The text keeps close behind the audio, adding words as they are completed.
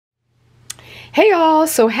Hey y'all,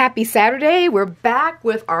 so happy Saturday. We're back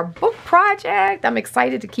with our book project. I'm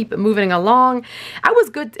excited to keep it moving along. It was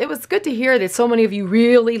good to hear that so many of you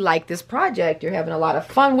really like this project. You're having a lot of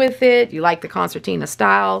fun with it. You like the concertina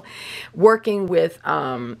style, working with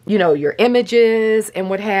you know, your images and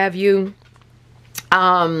what have you.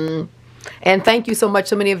 And thank you so much.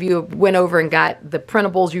 So many of you went over and got the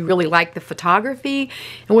printables. You really like the photography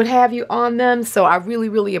and what have you on them. So I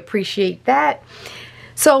really appreciate that.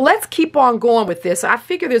 So let's keep on going with this. I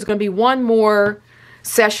figure there's going to be one more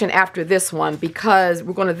session after this one because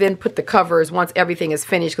we're going to then put the covers once everything is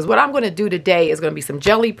finished. Because what I'm going to do today is going to be some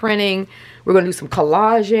jelly printing. We're going to do some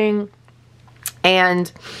collaging.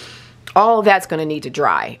 And all of that's going to need to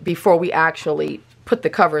dry before we actually put the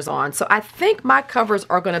covers on. So I think my covers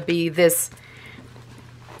are going to be this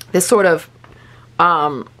sort of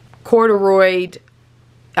corduroy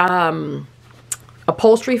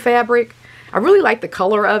upholstery fabric. I really like the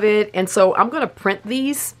color of it, and so I'm going to print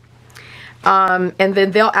these, and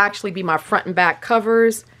then they'll actually be my front and back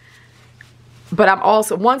covers. But I'm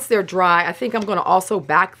also, once they're dry, I think I'm going to also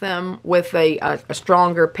back them with a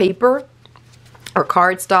stronger paper or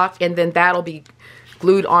cardstock, and then that'll be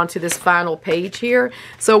glued onto this final page here.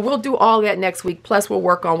 So we'll do all that next week, plus we'll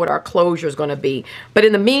work on what our closure is going to be. But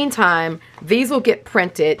in the meantime, these will get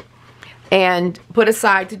printed and put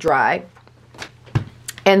aside to dry.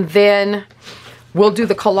 And then we'll do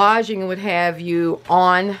the collaging and what have you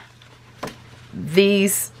on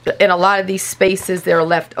these, in a lot of these spaces that are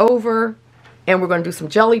left over. And we're going to do some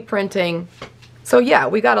jelly printing. So yeah,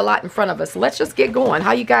 we got a lot in front of us. Let's just get going.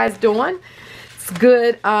 How you guys doing? It's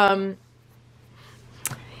good,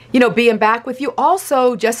 you know, being back with you.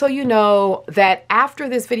 Also, just so you know that after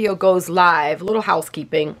this video goes live, a little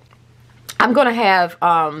housekeeping, I'm going to have,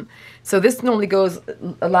 so this normally goes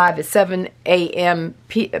live at 7 a.m.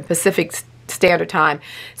 Pacific Standard Time.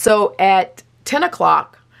 So at 10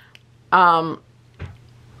 o'clock Mountain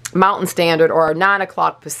Standard, or 9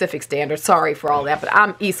 o'clock Pacific Standard, sorry for all that, but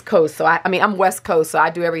I'm East Coast, so I mean, I'm West Coast, so I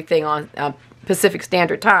do everything on Pacific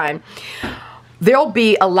Standard Time. There'll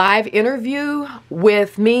be a live interview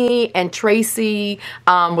with me and Tracy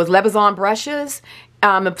with Lebazon brushes.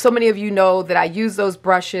 So many of you know that I use those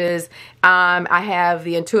brushes. I have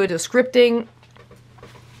the intuitive scripting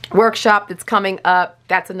workshop that's coming up.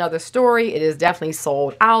 That's another story. It is definitely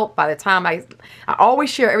sold out. By the time I always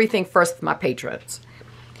share everything first with my patrons.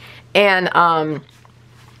 And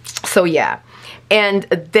so yeah. And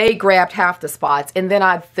they grabbed half the spots. And then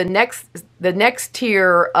the next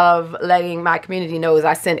tier of letting my community know is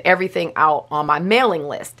I send everything out on my mailing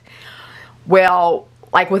list. Well,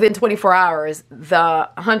 like within 24 hours, the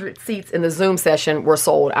 100 seats in the Zoom session were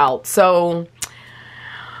sold out. So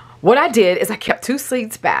what I did is I kept 2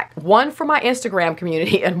 seats back, one for my Instagram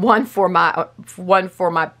community and one for my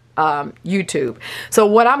YouTube. So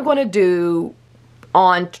what I'm going to do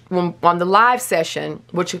on the live session,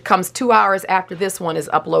 which comes 2 hours after this one is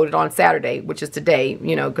uploaded on Saturday, which is today,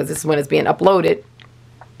 you know, because this is when it's being uploaded.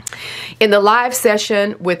 In the live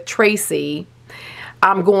session with Tracy,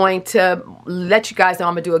 I'm going to let you guys know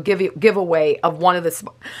I'm going to do a giveaway of one of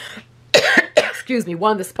the excuse me,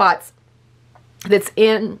 one of the spots that's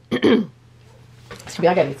in excuse me,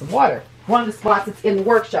 I gotta need some water. One of the spots that's in the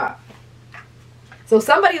workshop. So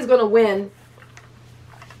somebody is going to win,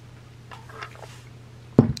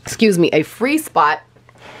 excuse me, a free spot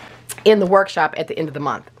in the workshop at the end of the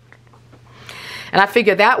month. And I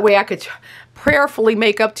figured that way I could prayerfully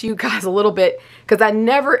make up to you guys a little bit, because I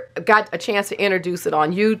never got a chance to introduce it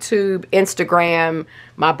on YouTube, Instagram,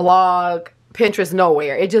 my blog, Pinterest,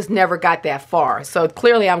 nowhere. It just never got that far. So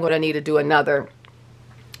clearly I'm going to need to do another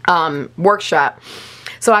workshop.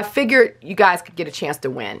 So I figured you guys could get a chance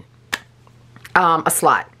to win a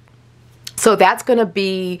slot. So that's going to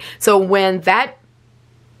be, so when that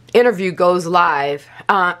interview goes live,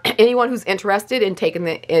 anyone who's interested in taking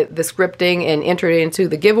the scripting and entering into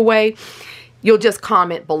the giveaway, you'll just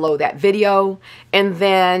comment below that video, and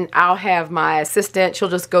then I'll have my assistant, she'll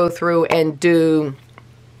just go through and do,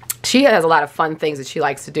 she has a lot of fun things that she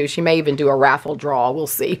likes to do. She may even do a raffle draw, we'll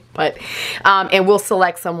see. But and we'll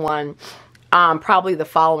select someone probably the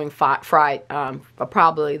following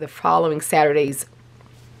probably the following Saturday's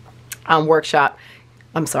workshop.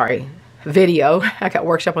 I'm sorry, video. I got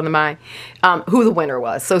workshop on the mind. Who the winner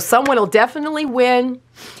was. So someone will definitely win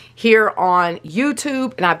here on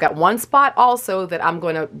YouTube, and I've got one spot also that I'm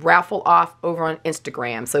going to raffle off over on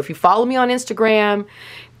Instagram. So if you follow me on Instagram,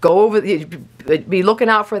 go over, be looking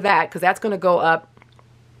out for that, because that's going to go up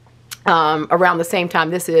around the same time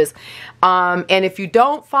this is. And if you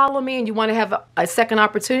don't follow me and you want to have a second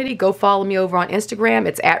opportunity, go follow me over on Instagram.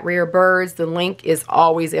 It's at Rare Birds. The link is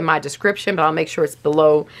always in my description, but I'll make sure it's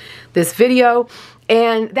below this video.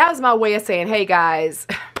 And that was my way of saying, hey guys,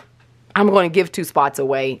 I'm going to give 2 spots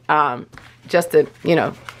away, just to, you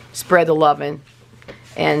know, spread the loving.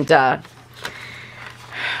 And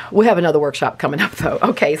we'll have another workshop coming up though.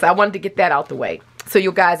 Okay, so I wanted to get that out the way so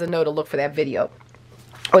you guys will know to look for that video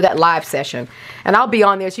or that live session. And I'll be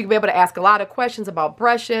on there so you can be able to ask a lot of questions about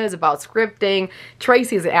brushes, about scripting.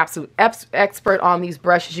 Tracy is an absolute expert on these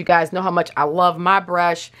brushes. You guys know how much I love my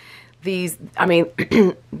brush. These, I mean,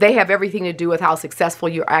 they have everything to do with how successful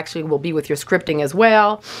you actually will be with your scripting as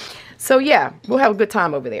well. So yeah, we'll have a good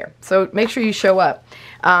time over there. So make sure you show up,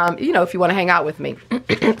 you know, if you want to hang out with me.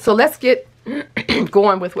 So let's get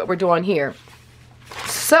going with what we're doing here.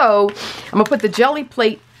 So I'm going to put the Gelli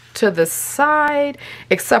plate to the side,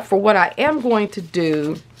 except for what I am going to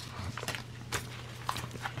do.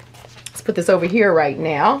 Let's put this over here right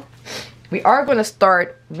now. We are going to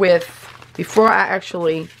start with, before I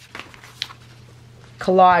actually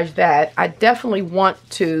collage that, I definitely want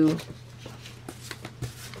to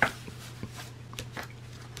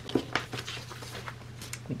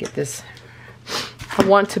let me get this. I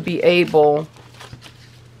want to be able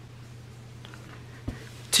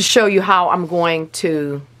to show you how I'm going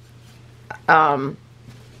to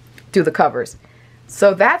do the covers.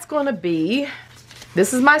 So that's going to be,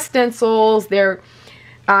 this is my stencils. They're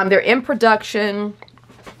in production.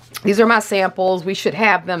 These are my samples. We should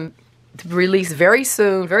have them released very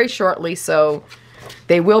soon, very shortly. So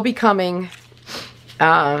they will be coming,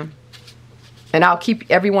 and I'll keep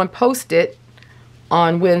everyone posted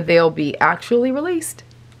on when they'll be actually released.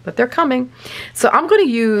 But they're coming. So I'm going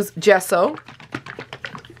to use gesso.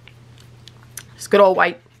 Just good old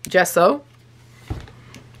white gesso.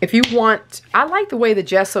 If you want, I like the way the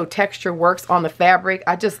gesso texture works on the fabric.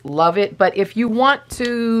 I just love it. But if you want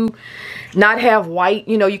to not have white,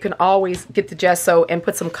 you know, you can always get the gesso and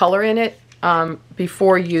put some color in it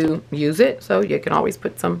before you use it. So you can always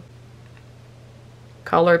put some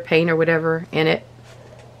color, paint or whatever in it.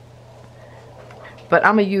 But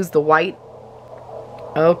I'm going to use the white.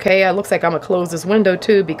 Okay, it looks like I'm going to close this window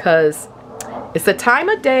too because it's the time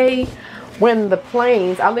of day when the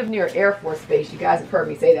planes, I live near Air Force Base. You guys have heard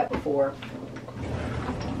me say that before.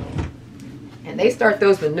 And they start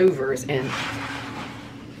those maneuvers and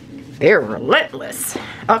they're relentless.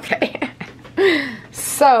 Okay.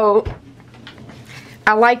 So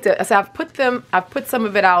I like to, so I've put some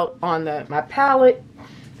of it out on my palette,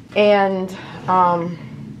 and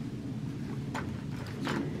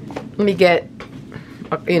let me get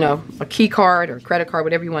a key card or credit card,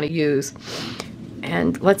 whatever you want to use.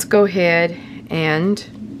 And let's go ahead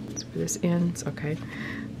and, let's put this in, okay.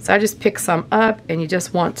 So I just pick some up, and you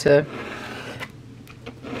just want to,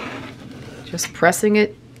 just pressing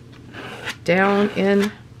it down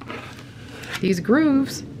in these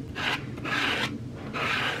grooves.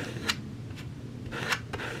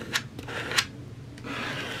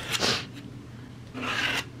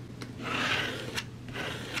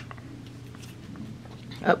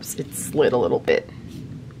 Oops, it slid a little bit.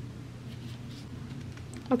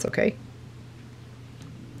 That's okay.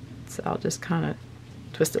 So I'll just kind of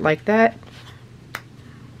twist it like that.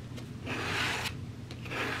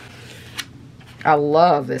 I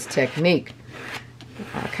love this technique.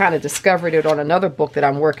 I kind of discovered it on another book that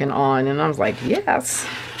I'm working on, and I was like, yes,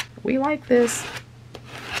 we like this.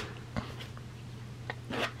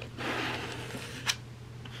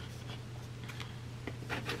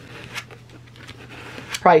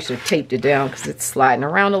 Probably should have taped it down because it's sliding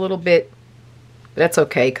around a little bit. But that's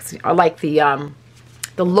okay because I like the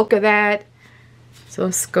look of that. So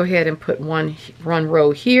let's go ahead and put one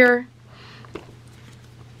row here.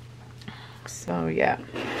 So yeah,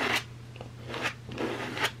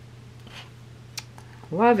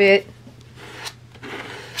 love it.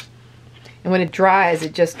 And when it dries,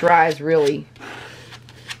 it just dries really.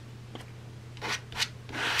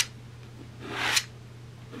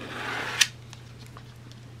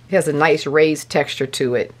 It has a nice raised texture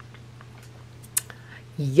to it.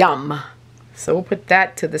 Yum. So we'll put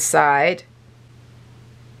that to the side.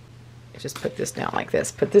 Just put this down like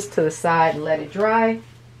this. Put this to the side and let it dry.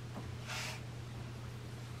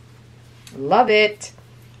 Love it.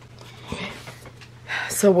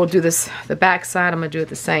 So we'll do this, the back side, I'm going to do it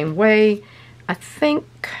the same way. I think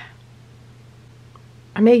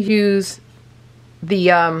I may use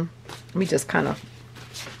the, let me just kind of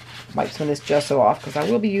wipe some of this gesso off because I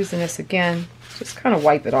will be using this again. Just kind of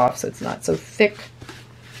wipe it off so it's not so thick.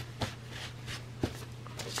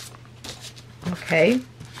 Okay.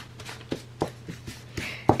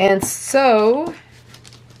 And so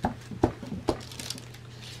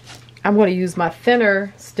I'm going to use my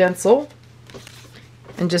thinner stencil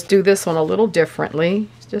and just do this one a little differently,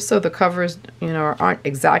 just so the covers, you know, aren't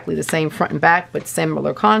exactly the same front and back, but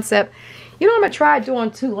similar concept. You know what I'm going to try doing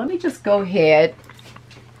too? Let me just go ahead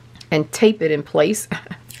and tape it in place.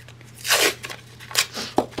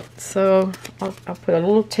 So I'll put a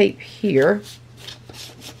little tape here.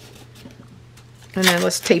 And then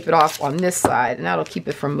let's tape it off on this side, and that'll keep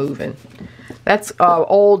it from moving. That's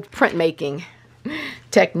old printmaking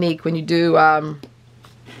technique when you do,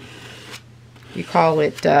 you call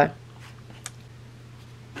it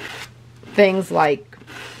things like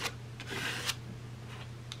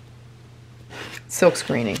silk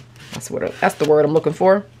screening. That's the word I'm looking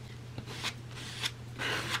for.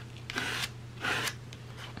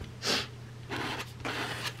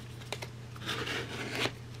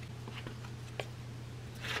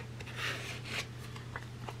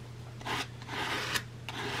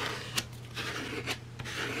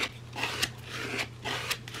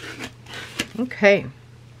 Okay.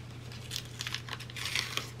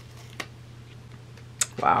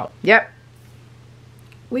 Wow. Yep.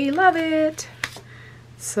 We love it.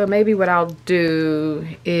 So maybe what I'll do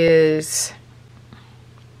is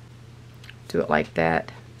do it like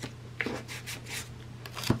that.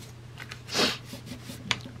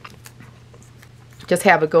 Just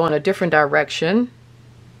have it go in a different direction.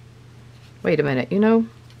 Wait a minute, you know.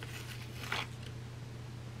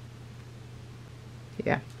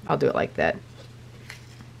 Yeah, I'll do it like that.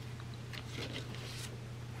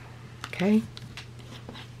 Okay.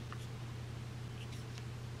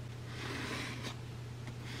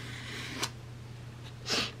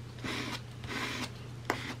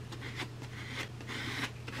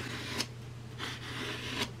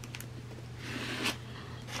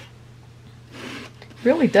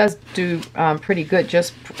 Really does do pretty good,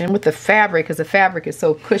 just and with the fabric, because the fabric is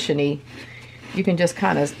so cushiony, you can just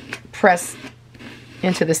kind of press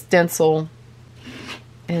into the stencil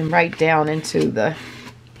and right down into the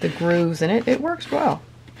grooves, and it works well.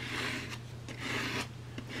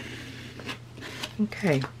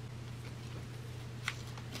 Okay.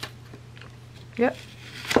 Yep.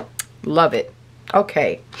 Love it.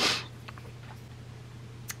 Okay.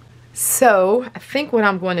 So I think what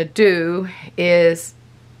I'm going to do is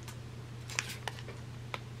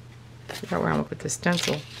figure out where I'm going to put the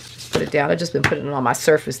stencil. Just put it down. I've just been putting it on my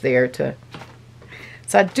surface there to.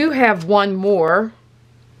 So I do have one more.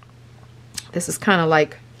 This is kind of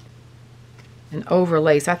like an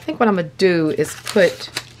overlay. So I think what I'm going to do is put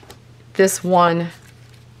this one,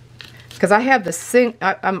 because I have the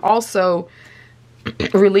I'm also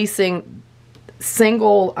releasing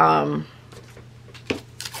single.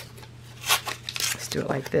 Let's do it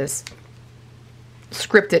like this.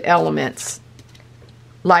 Scripted elements,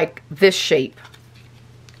 like this shape,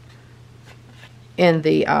 in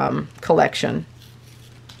the collection.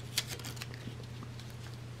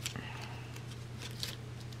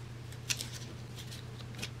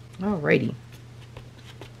 Alrighty.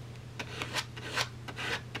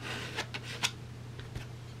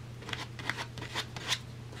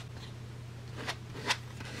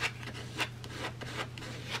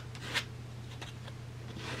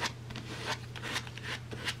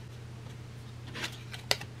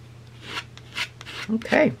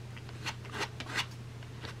 Okay.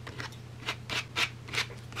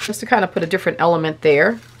 Just to kind of put a different element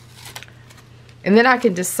there. And then I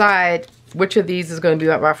can decide which of these is going to be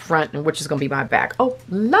my front and which is going to be my back. Oh,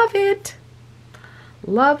 love it.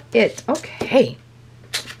 Love it. Okay.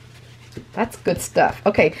 That's good stuff.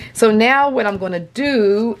 Okay, so now what I'm going to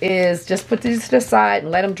do is just put these to the side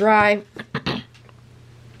and let them dry.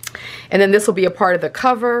 And then this will be a part of the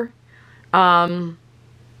cover.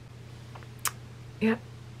 Yeah,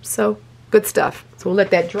 so good stuff. So we'll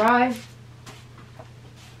let that dry.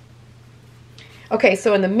 Okay,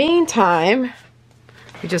 so in the meantime,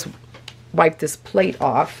 we just wipe this plate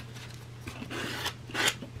off.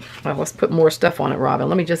 Well, let's put more stuff on it, Robin.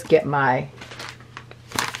 Let me just get my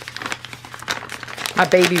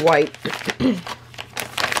baby white.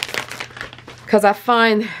 Because I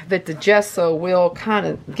find that the gesso will kind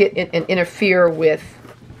of get in and interfere with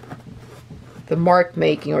the mark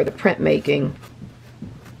making or the print making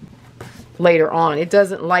later on. It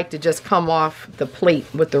doesn't like to just come off the plate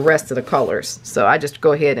with the rest of the colors. So I just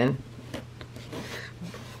go ahead and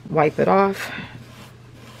wipe it off.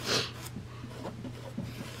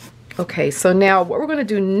 Okay, so now what we're going to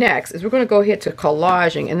do next is we're going to go ahead to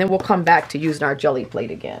collaging, and then we'll come back to using our jelly plate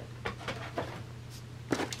again.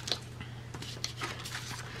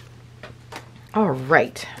 All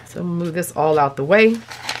right, so we'll move this all out the way.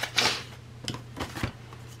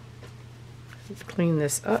 clean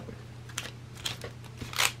this up.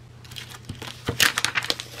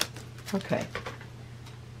 Okay.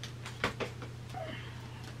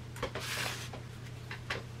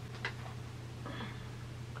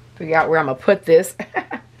 Figure out where I'm gonna put this.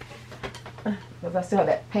 Because I still have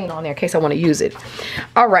that paint on there in case I want to use it.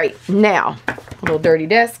 All right, now, a little dirty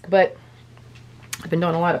desk, but I've been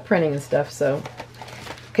doing a lot of printing and stuff, so.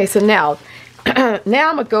 Okay, so now I'm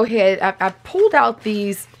gonna go ahead. I pulled out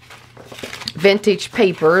these vintage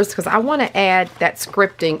papers because I want to add that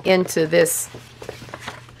scripting into this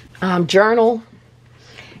journal.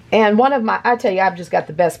 And one of my, I tell you, I've just got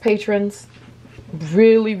the best patrons.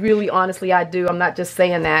 Really, really, honestly, I do. I'm not just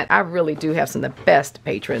saying that. I really do have some of the best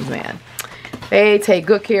patrons, man. They take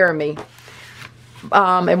good care of me.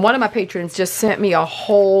 And one of my patrons just sent me a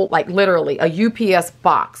whole, like literally, a UPS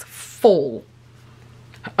box full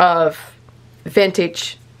of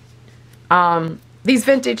vintage, these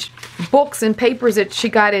vintage books and papers that she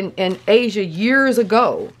got in Asia years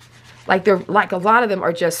ago. Like they're like, a lot of them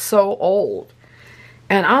are just so old.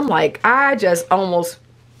 And I'm like, I just almost,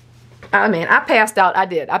 I mean, I passed out. I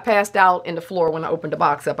did. I passed out in the floor when I opened the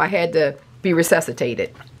box up. I had to be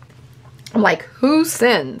resuscitated. I'm like, who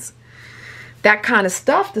sends that kind of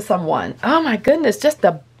stuff to someone? Oh my goodness, just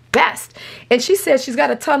the best. And she said she's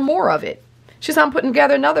got a ton more of it. She said, I'm putting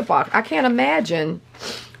together another box. I can't imagine.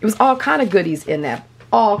 It was all kind of goodies in that.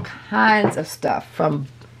 All kinds of stuff from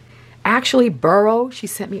actually burrow. She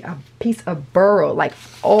sent me a piece of burrow, like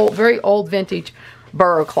old, very old vintage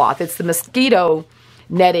burrow cloth. It's the mosquito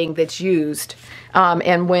netting that's used.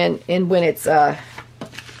 And when it's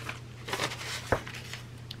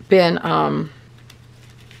been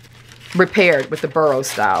repaired with the burrow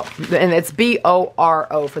style, and it's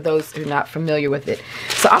B-O-R-O for those who are not familiar with it.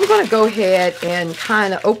 So I'm going to go ahead and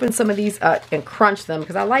kind of open some of these up and crunch them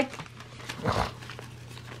because I like,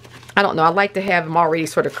 I don't know, I like to have them already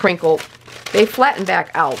sort of crinkled. They flatten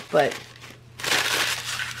back out, but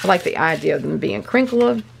I like the idea of them being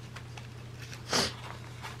crinkled.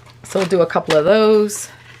 So we'll do a couple of those.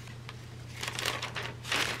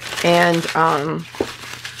 And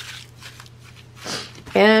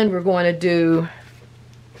we're going to do,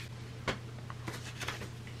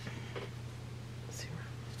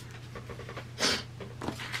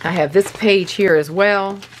 I have this page here as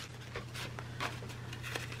well.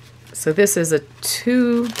 So this is a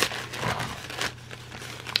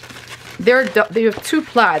they're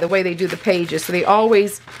 2-ply the way they do the pages. So they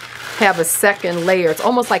always have a second layer. It's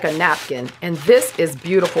almost like a napkin. And this is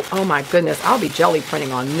beautiful. Oh my goodness. I'll be jelly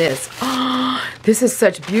printing on this. Oh, this is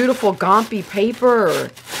such beautiful Gompy paper.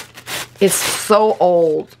 It's so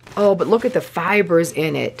old. Oh, but look at the fibers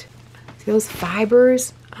in it. See those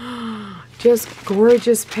fibers? Oh, just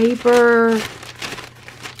gorgeous paper.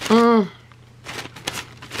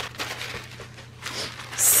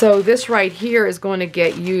 So this right here is going to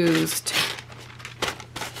get used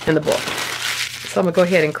in the book. So I'm going to go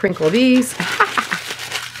ahead and crinkle these.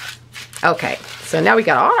 Okay, so now we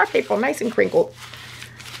got all our paper nice and crinkled.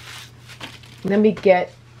 Let me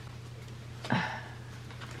get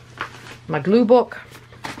my glue book.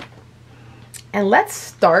 And let's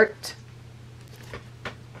start.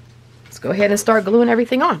 Let's go ahead and start gluing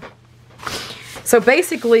everything on. So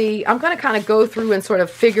basically, I'm going to kind of go through and sort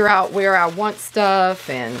of figure out where I want stuff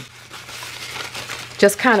and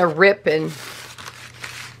just kind of rip and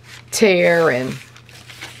tear and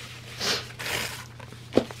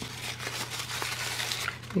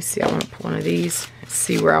let me see, I want to pull one of these and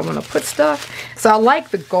see where I want to put stuff. So I like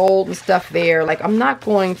the gold and stuff there. Like, I'm not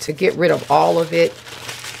going to get rid of all of it,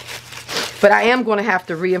 but I am going to have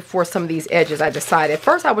to reinforce some of these edges. I decided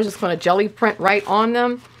first I was just going to jelly print right on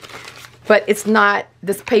them, but it's not,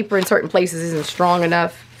 this paper in certain places isn't strong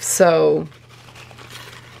enough, so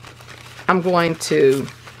I'm going to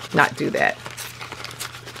not do that.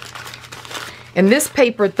 And this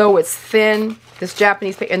paper, though it's thin, this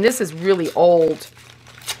Japanese paper, and this is really old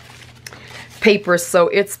paper, so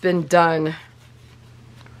it's been done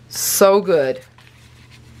so good.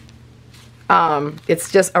 It's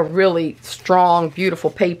just a really strong, beautiful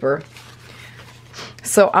paper.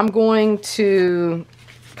 So I'm going to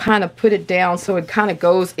kind of put it down so it kind of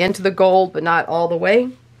goes into the gold, but not all the way.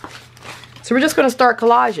 So we're just going to start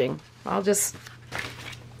collaging. I'll just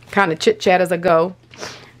kind of chit-chat as I go.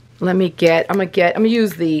 Let me get, I'm gonna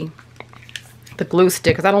use the glue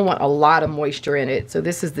stick because I don't want a lot of moisture in it. So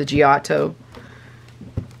this is the Giotto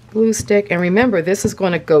glue stick, and remember, this is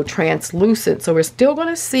going to go translucent, so we're still going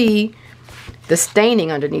to see the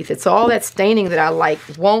staining underneath it. So all that staining that I like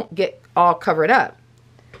won't get all covered up.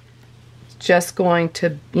 It's just going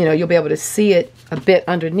to, you know, you'll be able to see it a bit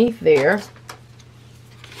underneath there.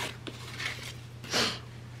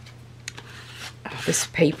 This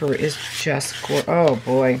paper is just, oh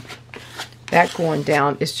boy. That going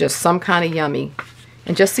down is just some kind of yummy.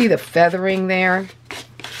 And just see the feathering there.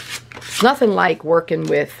 It's nothing like working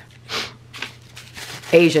with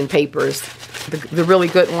Asian papers. The really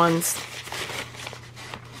good ones.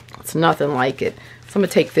 It's nothing like it. So I'm going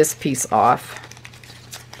to take this piece off.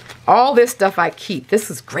 All this stuff I keep. This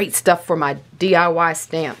is great stuff for my DIY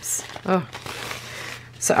stamps. Oh.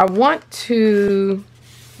 So I want to,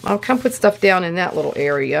 I'll come put stuff down in that little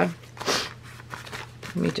area.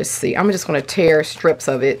 Let me just see. I'm just going to tear strips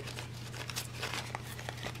of it.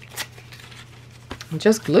 And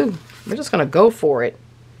just glue. We're just going to go for it.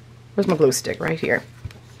 Where's my glue stick? Right here.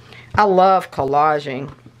 I love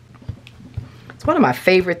collaging. It's one of my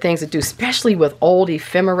favorite things to do, especially with old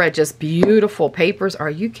ephemera, just beautiful papers. Are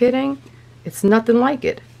you kidding? It's nothing like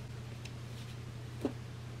it.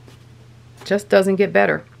 Just doesn't get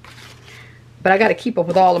better. But I got to keep up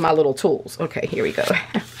with all of my little tools. Okay, here we go.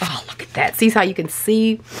 Oh, look at that. See how you can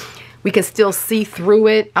see? We can still see through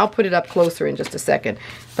it. I'll put it up closer in just a second.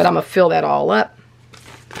 But I'm going to fill that all up.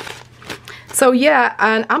 So yeah,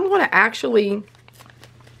 and I'm going to actually,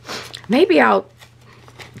 maybe I'll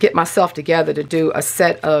get myself together to do a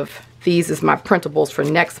set of these as my printables for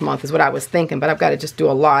next month is what I was thinking. But I've got to just do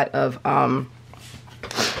a lot of,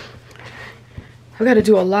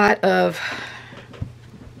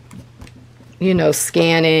 you know,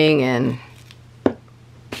 scanning and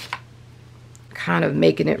kind of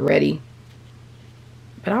making it ready.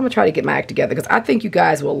 But I'm going to try to get my act together because I think you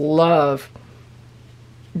guys will love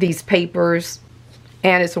these papers.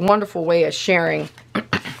 And it's a wonderful way of sharing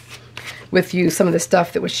with you some of the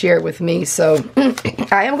stuff that was shared with me. So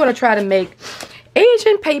I am going to try to make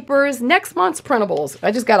Asian papers next month's printables.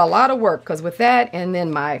 I just got a lot of work because with that and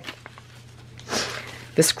then the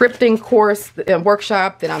scripting course and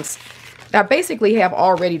workshop that I basically have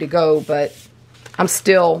all ready to go, but I'm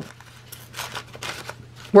still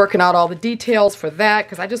working out all the details for that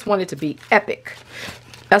because I just want it to be epic.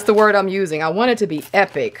 That's the word I'm using. I want it to be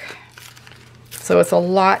epic. So it's a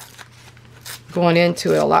lot going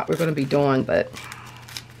into it, a lot we're going to be doing, but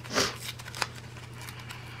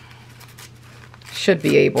should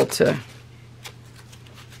be able to.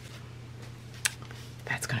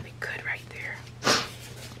 That's going to be good right there.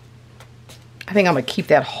 I think I'm going to keep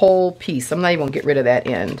that whole piece. I'm not even going to get rid of that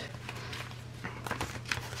end.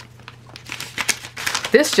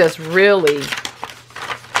 This just really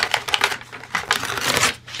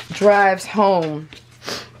drives home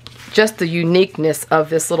just the uniqueness of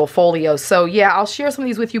this little folio. So yeah, I'll share some of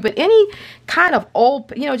these with you, but any kind of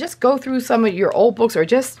old, you know, just go through some of your old books or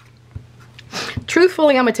just,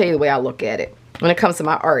 truthfully, I'm gonna tell you the way I look at it when it comes to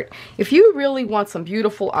my art. If you really want some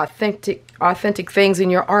beautiful, authentic things in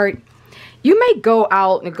your art, you may go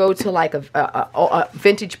out and go to like a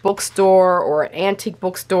vintage bookstore or an antique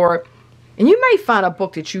bookstore, and you may find a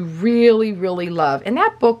book that you really, really love. And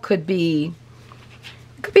that book could be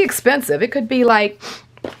expensive. It could be like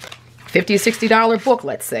 $50 or $60 book,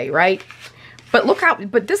 let's say, right? But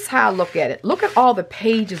but this is how I look at it. Look at all the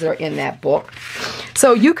pages that are in that book.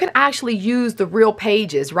 So you can actually use the real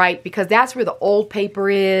pages, right? Because that's where the old paper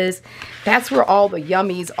is. That's where all the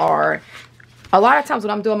yummies are. A lot of times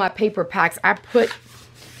when I'm doing my paper packs, I put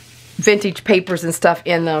vintage papers and stuff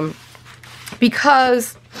in them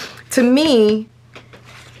because to me,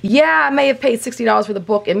 yeah, I may have paid $60 for the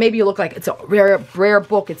book and maybe you look like it's a rare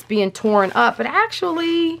book. It's being torn up, but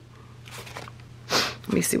actually,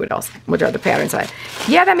 let me see what else, what other patterns I have.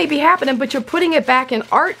 Yeah, that may be happening, but you're putting it back in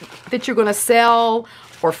art that you're going to sell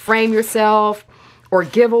or frame yourself or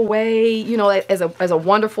give away, you know, as a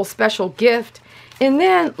wonderful special gift. And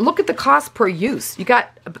then look at the cost per use. You got,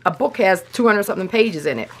 a book has 200 something pages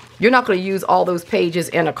in it. You're not going to use all those pages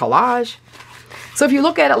in a collage. So if you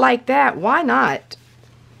look at it like that, why not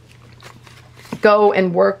go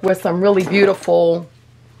and work with some really beautiful,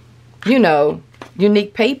 you know,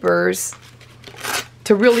 unique papers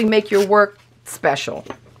to really make your work special.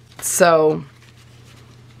 So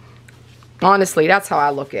honestly, that's how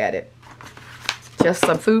I look at it. Just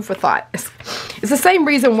some food for thought. It's the same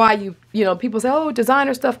reason why you know, people say, oh,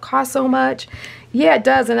 designer stuff costs so much. Yeah, it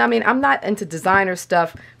does. And I mean, I'm not into designer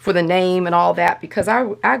stuff for the name and all that because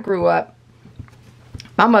I grew up,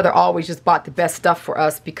 my mother always just bought the best stuff for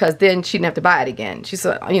us because then she didn't have to buy it again. She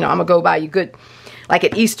said, you know, I'm going to go buy you good, like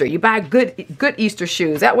at Easter, you buy good Easter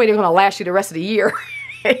shoes. That way they're going to last you the rest of the year.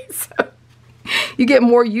 So you get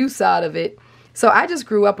more use out of it. So I just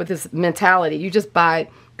grew up with this mentality. You just buy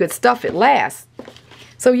good stuff, it lasts.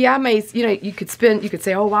 So yeah, I may, you know, you could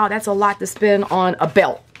say, oh wow, that's a lot to spend on a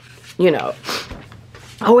belt, you know.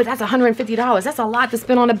 Oh, that's $150. That's a lot to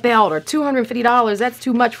spend on a belt, or $250. That's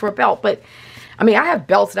too much for a belt. But I mean, I have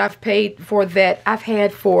belts that I've paid for that I've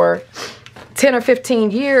had for 10 or 15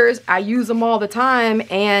 years. I use them all the time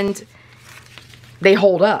and they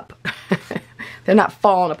hold up. They're not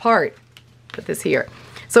falling apart. Put this here.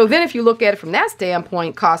 So then if you look at it from that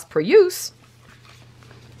standpoint, cost per use,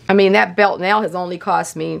 I mean, that belt now has only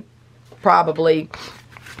cost me probably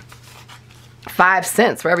 5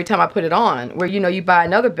 cents for every time I put it on. Where, you know, you buy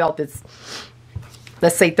another belt that's,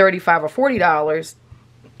 let's say $35 or $40,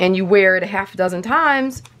 and you wear it a half a dozen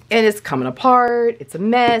times and it's coming apart, it's a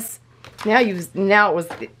mess. Now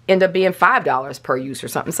it end up being $5 per use or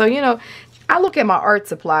something. So, you know, I look at my art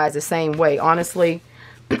supplies the same way, honestly.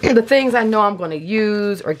 The things I know I'm going to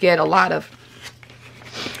use or get a lot of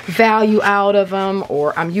value out of them,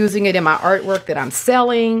 or I'm using it in my artwork that I'm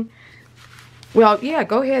selling, well, yeah,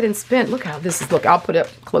 go ahead and spend. Look how this is. Look, I'll put it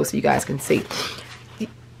up close so you guys can see.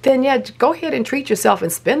 Then, yeah, go ahead and treat yourself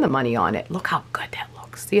and spend the money on it. Look how good that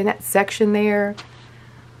looks. See in that section there?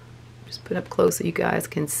 Just put it up close so you guys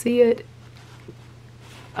can see it.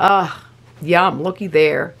 Yum, looky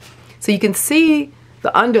there. So you can see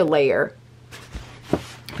the underlayer.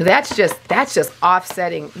 That's just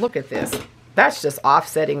offsetting. Look at this. That's just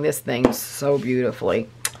offsetting this thing so beautifully.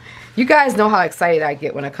 You guys know how excited I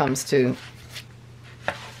get when it comes to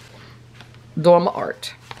doing my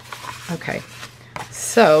art. Okay,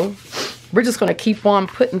 so we're just going to keep on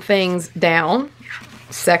putting things down,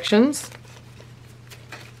 sections.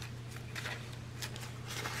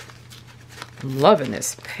 I'm loving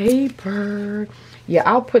this paper. Yeah,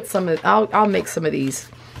 I'll put some of, I'll make some of these.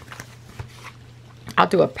 I'll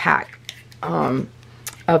do a pack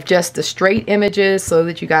of just the straight images so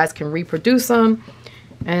that you guys can reproduce them.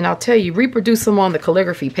 And I'll tell you, reproduce them on the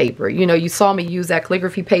calligraphy paper. You know, you saw me use that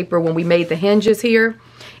calligraphy paper when we made the hinges here.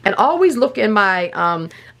 And always look in my, I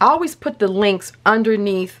always put the links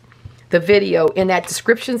underneath the video in that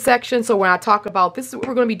description section. So when I talk about this is what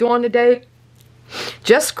we're going to be doing today,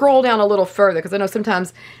 just scroll down a little further, because I know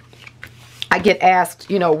sometimes I get asked,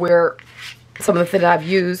 you know, where some of the things I've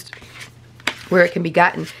used, where it can be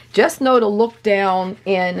gotten. Just know to look down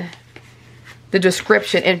in the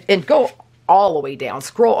description and go all the way down,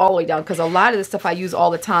 scroll all the way down, because a lot of the stuff I use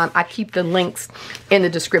all the time, I keep the links in the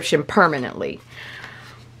description permanently.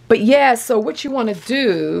 But yeah, so what you want to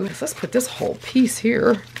do is, let's put this whole piece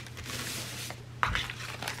here.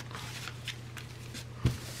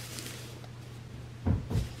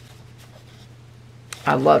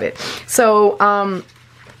 I love it. So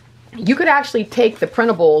you could actually take the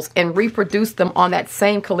printables and reproduce them on that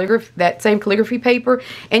same calligraphy paper,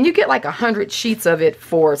 and you get like 100 sheets of it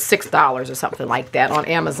for $6 or something like that on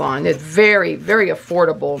Amazon. It's very, very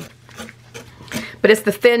affordable. But it's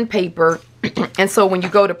the thin paper, and so when you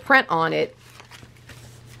go to print on it,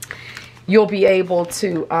 you'll be able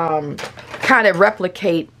to kind of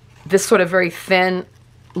replicate this sort of very thin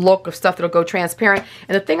look of stuff that'll go transparent.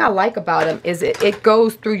 And the thing I like about them is it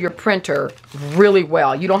goes through your printer really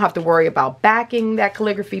well. You don't have to worry about backing that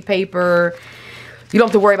calligraphy paper. You don't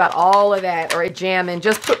have to worry about all of that or it jamming.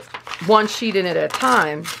 Just put one sheet in it at a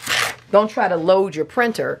time. Don't try to load your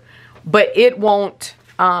printer, but it won't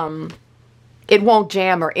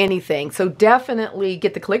jam or anything. So definitely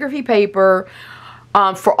get the calligraphy paper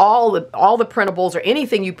for all the printables or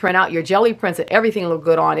anything you print out. Your Gelli prints and everything look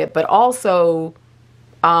good on it, but also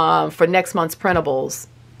for next month's printables,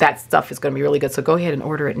 that stuff is going to be really good. So go ahead and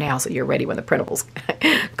order it now so you're ready when the printables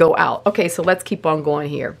go out. Okay, so let's keep on going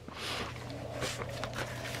here.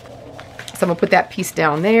 So I'm going to put that piece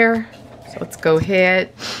down there. So let's go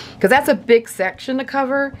ahead, because that's a big section to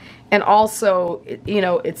cover. And also, you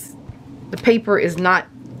know, the paper is not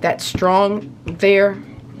that strong there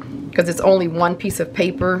because it's only one piece of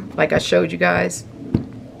paper like I showed you guys.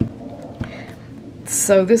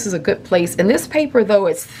 So this is a good place. And this paper, though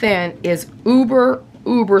it's thin, is uber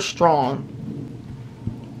strong.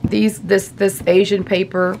 This Asian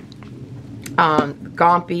paper,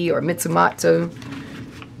 Gampi or Mitsumatsu,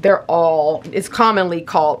 it's commonly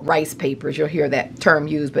called rice papers. You'll hear that term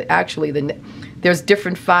used, but actually there's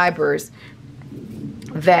different fibers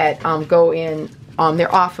that go in.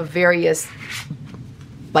 They're off of various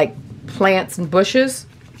like plants and bushes.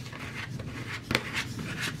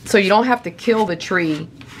 So you don't have to kill the tree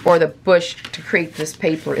or the bush to create this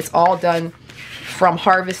paper. It's all done from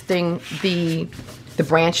harvesting the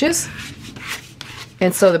branches.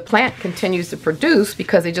 And so the plant continues to produce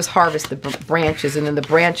because they just harvest the branches, and then the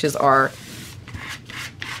branches are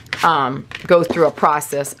go through a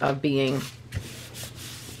process of being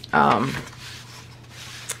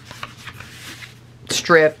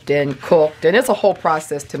stripped and cooked, and it's a whole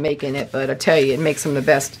process to making it, but I tell you, it makes them the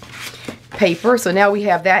best paper. So now we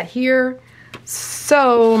have that here.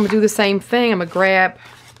 So I'm gonna do the same thing. I'm gonna grab,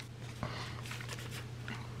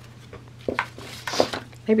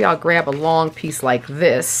 maybe I'll grab a long piece like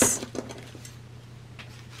this.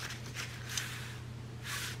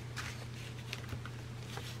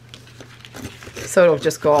 So it'll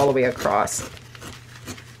just go all the way across.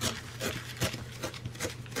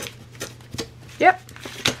 Yep.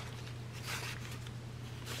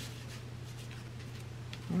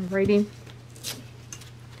 Alrighty.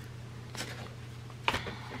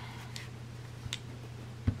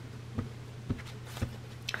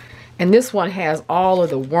 And this one has all of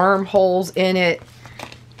the wormholes in it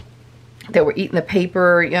that were eating the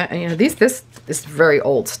paper. Yeah, you know, this is very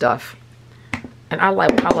old stuff, and I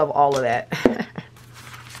love all of that.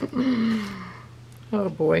 Oh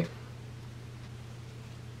boy.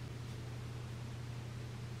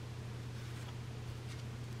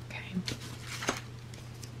 Okay.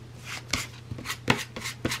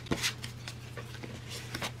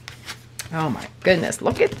 Oh my goodness,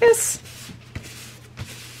 look at this.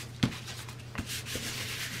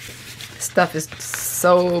 Stuff is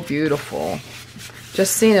so beautiful.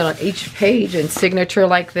 Just seeing it on each page and signature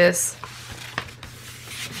like this.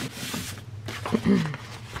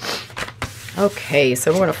 Okay,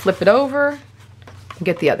 so we're going to flip it over and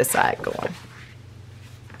get the other side going.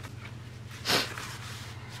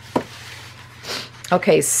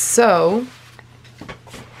 Okay, so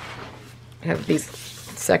I have these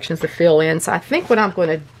sections to fill in. So I think what I'm going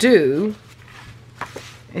to do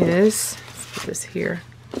is, let's put this here.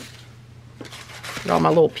 Get all my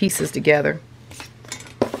little pieces together.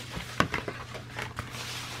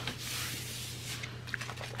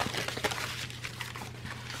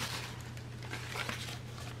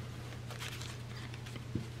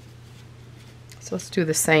 So let's do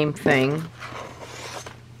the same thing.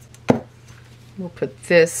 We'll put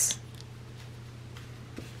this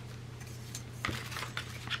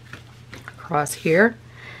across here.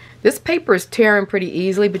 This paper is tearing pretty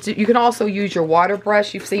easily, but you can also use your water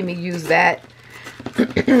brush. You've seen me use that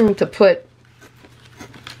to put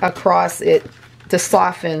across it to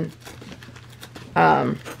soften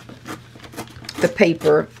the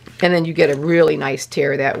paper, and then you get a really nice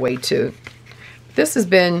tear that way too. This has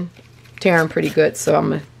been tearing pretty good, so I'm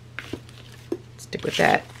gonna stick with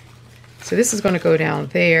that. So this is going to go down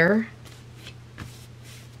there.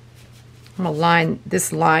 I'm gonna line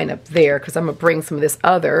this line up there because I'm gonna bring some of this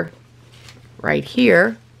other right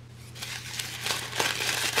here.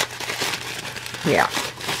 Yeah,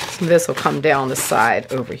 some of this will come down the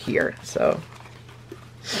side over here. So,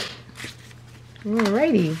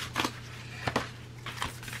 alrighty.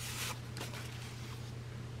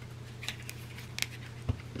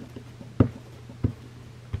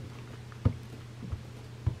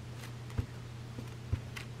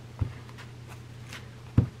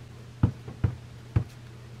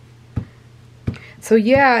 So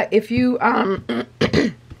yeah, if you want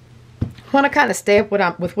to kind of stay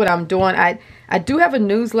up with what I'm doing, I do have a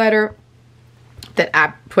newsletter that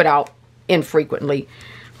I put out infrequently,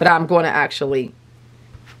 but I'm going to actually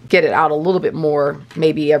get it out a little bit more,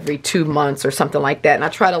 maybe every 2 months or something like that. And I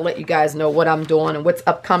try to let you guys know what I'm doing and what's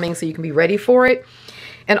upcoming so you can be ready for it.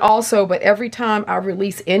 And also, but every time I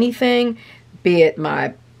release anything, be it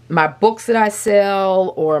my books that I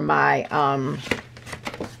sell or my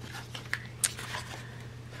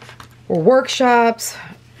or workshops,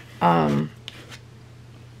 you know,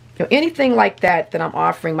 anything like that that I'm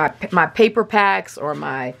offering, my paper packs or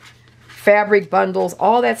my fabric bundles,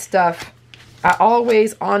 all that stuff, I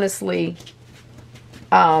always honestly,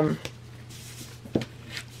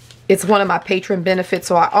 it's one of my patron benefits,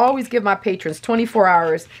 so I always give my patrons 24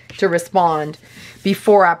 hours to respond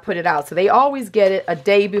before I put it out. So they always get it a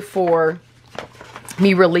day before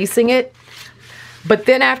me releasing it. But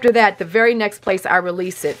then after that, the very next place I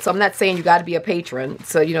release it, so I'm not saying you got to be a patron,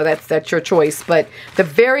 so you know that's your choice, but the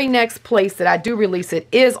very next place that I do release it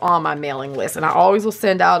is on my mailing list, and I always will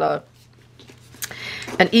send out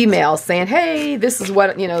an email saying, hey, this is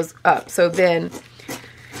what, you know, is up. So then,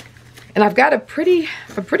 and I've got a pretty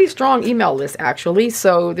strong email list actually,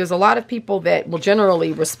 so there's a lot of people that will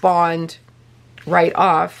generally respond right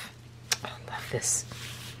off. Oh, I love this.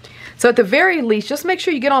 So at the very least, just make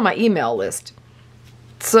sure you get on my email list,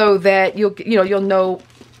 so that you'll know,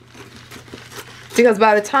 because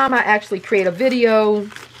by the time I actually create a video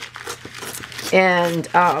and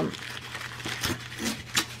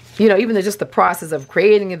you know, even just the process of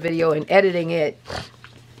creating a video and editing it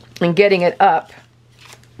and getting it up,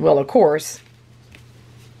 well, of course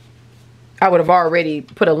I would have already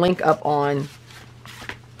put a link up on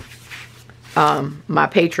my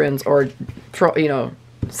patrons, or you know,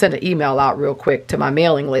 send an email out real quick to my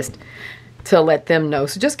mailing list. to let them know.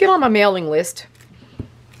 So just get on my mailing list.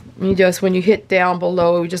 You just, when you hit down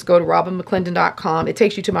below, you just go to robinmcclendon.com. It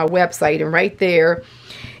takes you to my website, and right there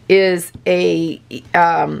is an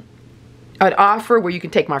offer where you can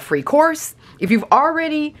take my free course. If you've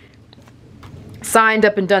already signed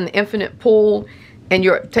up and done the infinite pool and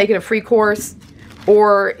you're taking a free course,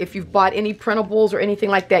 or if you've bought any printables or anything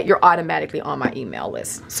like that, you're automatically on my email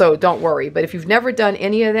list. So don't worry. But if you've never done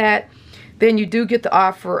any of that, then you do get the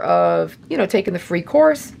offer of, you know, taking the free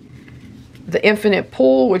course, the infinite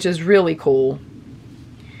pool, which is really cool.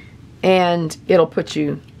 And it'll put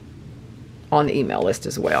you on the email list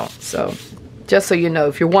as well. So just so you know,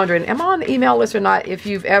 if you're wondering, am I on the email list or not? If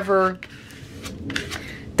you've ever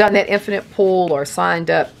done that infinite pool or signed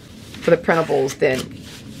up for the printables, then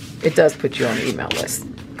it does put you on the email list.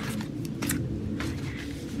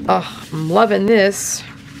 Oh, I'm loving this.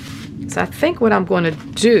 So I think what I'm going to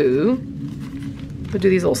do, we'll do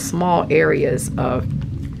these little small areas of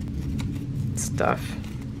stuff.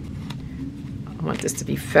 I want this to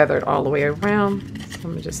be feathered all the way around. So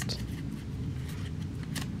let me just...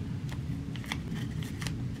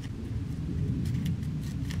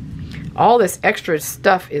 all this extra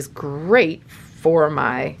stuff is great for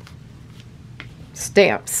my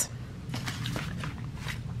stamps,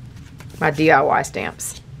 my DIY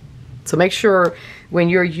stamps. So make sure when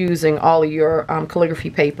you're using all of your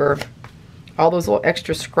calligraphy paper, all those little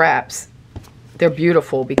extra scraps, they're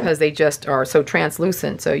beautiful because they just are so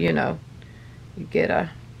translucent. So, you know, you get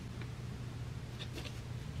a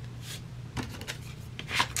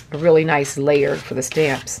really nice layer for the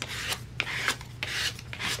stamps.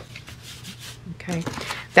 Okay,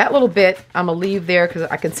 that little bit I'm gonna leave there because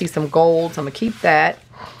I can see some golds. I'm gonna keep that.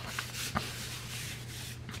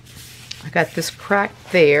 I got this crack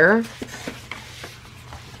there.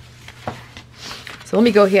 So let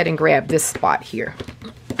me go ahead and grab this spot here.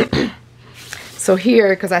 So here,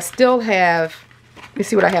 because I still have, let me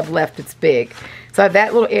see what I have left. It's big. So I have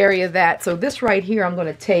that little area, that. So this right here, I'm going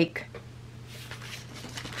to take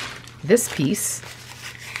this piece,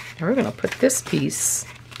 and we're going to put this piece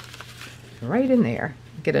right in there.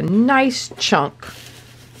 Get a nice chunk.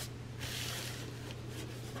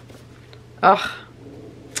 Oh,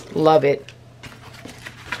 love it.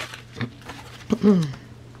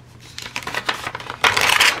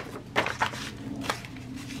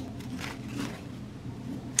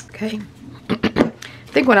 Okay.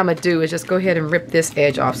 I think what I'm going to do is just go ahead and rip this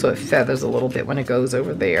edge off so it feathers a little bit when it goes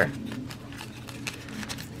over there.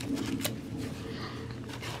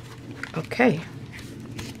 Okay.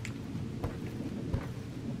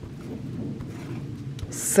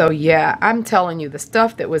 So yeah, I'm telling you, the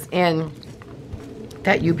stuff that was in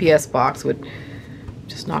that UPS box would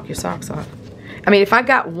just knock your socks off. I mean, if I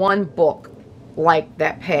got one book like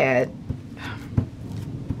that pad,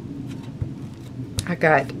 I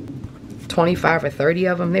got 25 or 30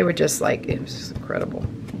 of them. They were just like, it was just incredible.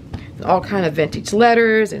 All kind of vintage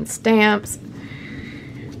letters and stamps.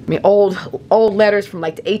 I mean, old letters from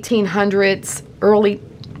like the 1800s, early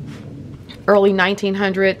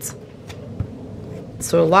 1900s.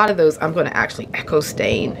 So a lot of those I'm going to actually echo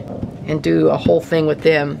stain and do a whole thing with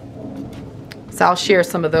them. So I'll share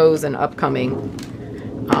some of those in upcoming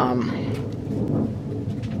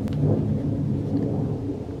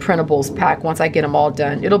printables pack once I get them all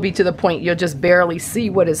done. It'll be to the point you'll just barely see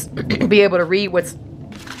what is, be able to read what's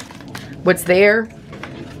there,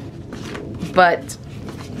 but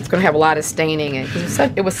it's going to have a lot of staining, and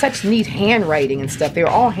it was such neat handwriting and stuff. They were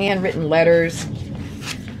all handwritten letters.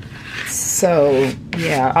 So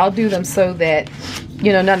yeah, I'll do them so that,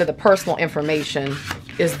 you know, none of the personal information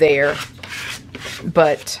is there.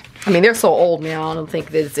 But I mean, they're so old now, I don't think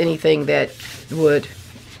there's anything that would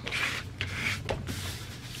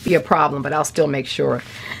be a problem, but I'll still make sure.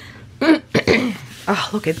 Oh,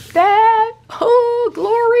 look at that. Oh,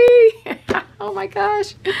 glory. Oh my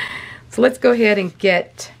gosh. So let's go ahead and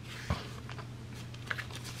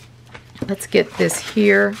let's get this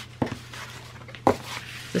here.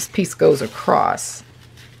 This piece goes across.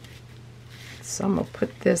 So I'm going to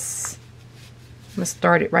put this, I'm going to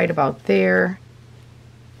start it right about there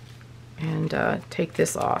and take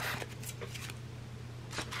this off.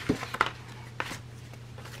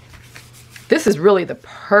 This is really the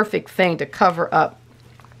perfect thing to cover up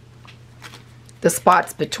the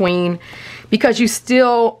spots between, because you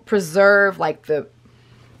still preserve like the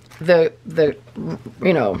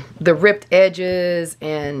you know, the ripped edges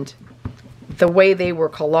and the way they were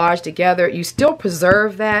collaged together. You still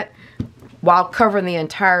preserve that while covering the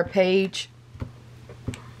entire page.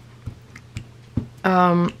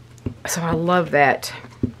 So I love that.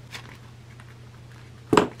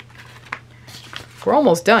 we're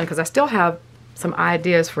almost done because I still have some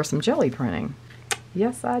ideas for some jelly printing.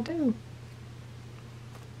 Yes, I do.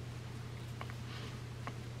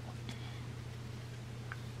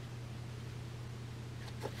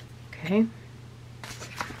 Okay.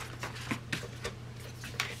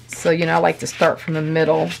 So, you know, I like to start from the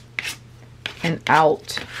middle and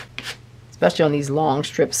out, especially on these long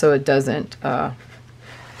strips so it doesn't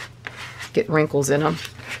get wrinkles in them.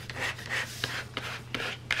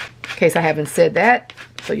 In case I haven't said that,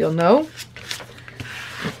 so you'll know.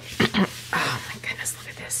 Oh my goodness, look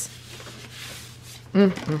at this.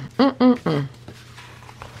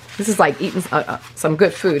 This is like eating some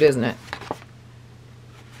good food, isn't it?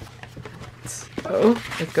 So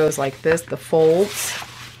it goes like this, the folds.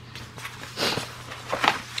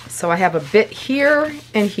 So I have a bit here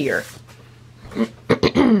and here.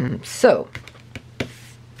 So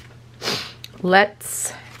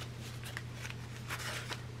let's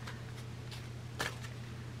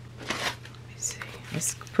see.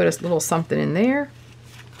 Let's put a little something in there.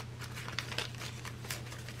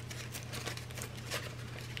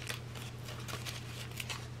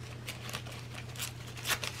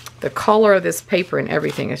 The color of this paper and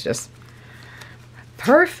everything is just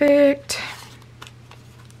perfect.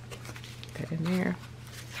 Put that in there.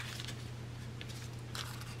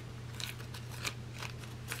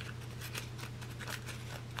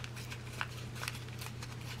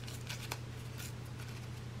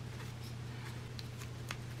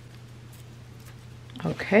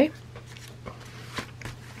 Okay.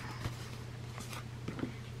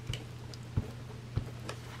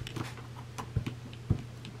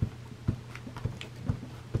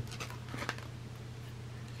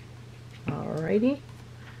 Alrighty.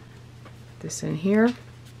 This in here.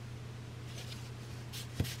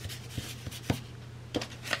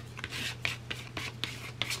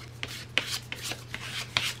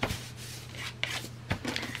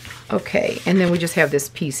 Okay, and then we just have this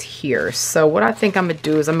piece here. So what I think I'm gonna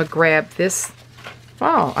do is I'm gonna grab this.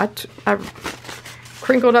 Wow, I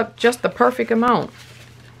crinkled up just the perfect amount.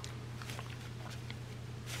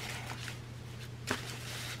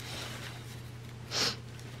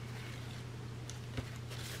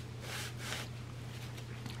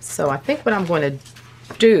 So I think what I'm going to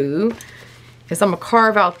do is I'm going to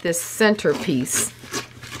carve out this center piece.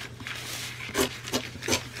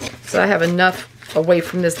 So I have enough away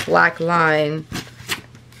from this black line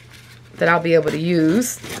that I'll be able to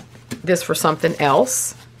use this for something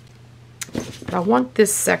else. But I want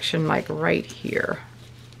this section like right here.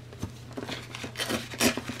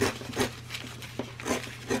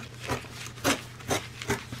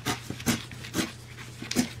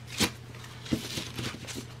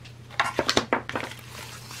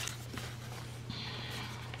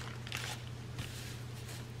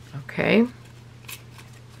 Okay,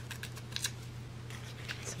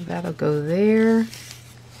 so that'll go there,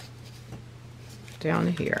 down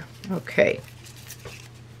here. Okay,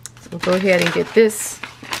 so we'll go ahead and get this.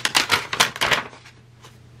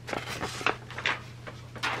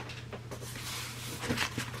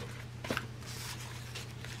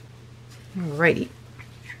 Alrighty.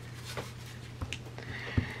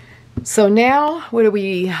 So now, what are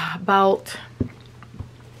we, about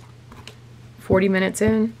 40 minutes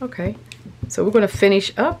in? Okay, so we're going to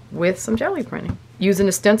finish up with some jelly printing using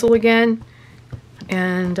the stencil again,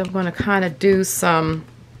 and I'm going to kind of do some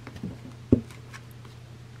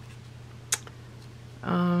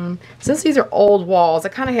since these are old walls, I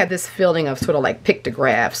kind of have this feeling of sort of like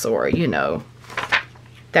pictographs, or you know,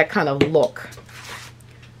 that kind of look.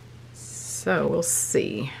 So we'll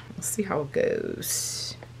see how it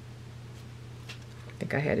goes. I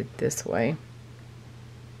think I had it this way.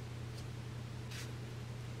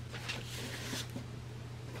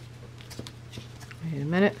 Wait a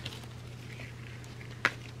minute.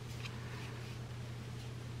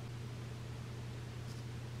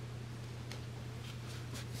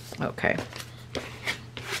 Okay.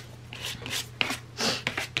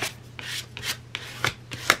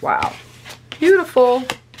 Wow. Beautiful.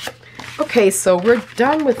 Okay, so we're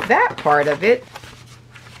done with that part of it.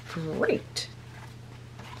 Great.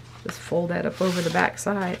 Just fold that up over the back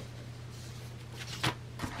side.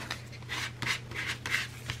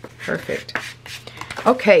 Perfect.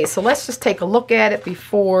 Okay, so let's just take a look at it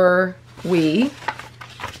before we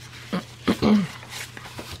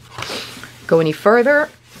go any further.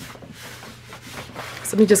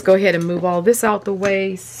 So let me just go ahead and move all this out the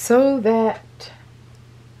way so that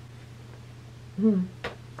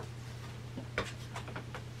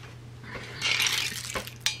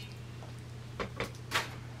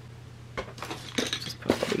just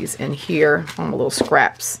put all these in here on my little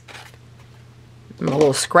scraps, my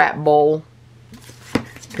little scrap bowl.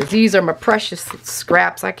 because these are my precious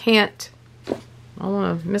scraps. I don't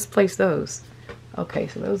want to misplace those. Okay,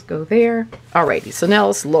 so those go there. Alrighty, so now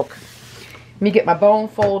let's look. Let me get my bone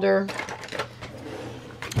folder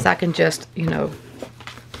so I can just, you know,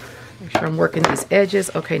 make sure I'm working these edges.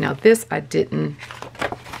 Okay, now this I didn't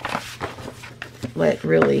let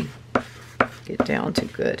really get down too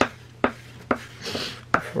good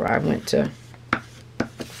before I went to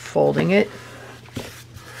folding it.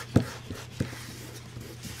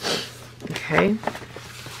 Okay.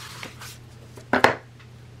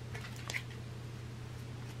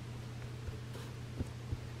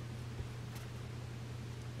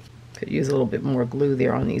 Could use a little bit more glue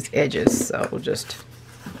there on these edges, so we'll just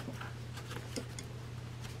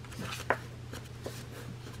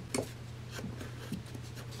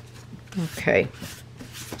okay.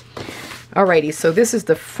 Alrighty, so this is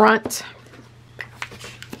the front.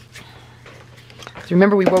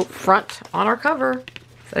 Remember, we wrote front on our cover,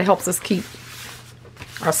 so it helps us keep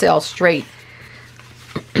ourselves straight.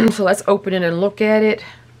 So let's open it and look at it.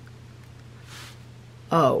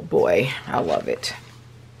 Oh boy, I love it.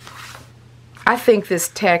 I think this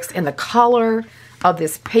text and the color of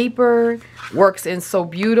this paper works in so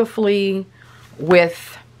beautifully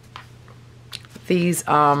with these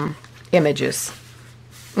images.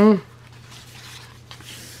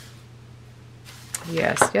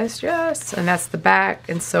 Yes, yes, yes. And that's the back.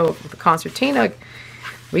 And so the concertina,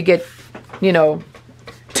 we get, you know,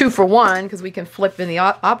 2 for 1 because we can flip in the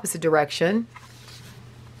opposite direction.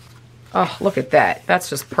 Oh, look at that. That's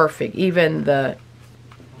just perfect. Even the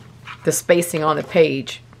spacing on the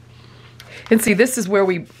page. And see, this is where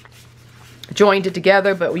we joined it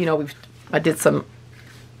together, but you know, I did some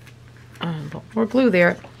more glue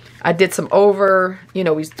there. I did some over, you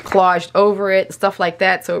know, we collaged over it, stuff like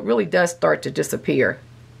that, so it really does start to disappear.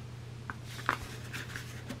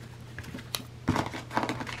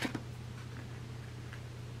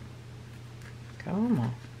 Come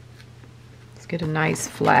on. Let's get a nice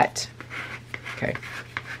flat. Okay.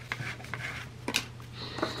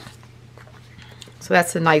 So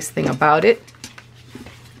that's the nice thing about it.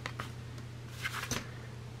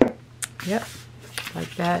 Yep,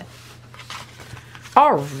 like that.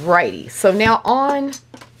 Alrighty, so now on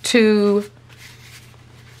to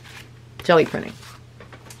jelly printing.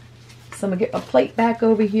 So I'm gonna get my plate back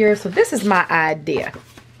over here. So this is my idea.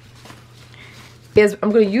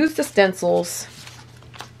 I'm gonna use the stencils.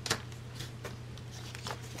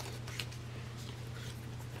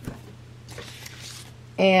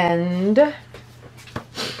 And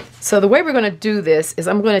so the way we're going to do this is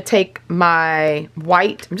I'm going to take my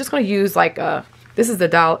white. I'm just going to use like a, this is the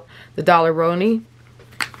Dollaroni.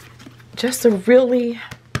 Just a really,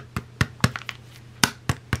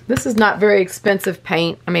 this is not very expensive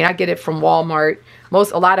paint. I mean, I get it from Walmart.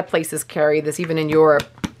 A lot of places carry this, even in Europe.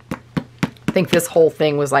 I think this whole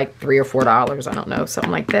thing was like $3 or $4. I don't know,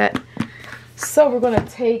 something like that. So we're going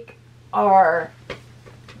to take our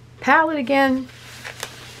palette again.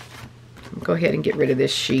 Go ahead and get rid of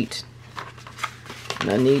this sheet.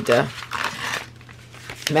 No need to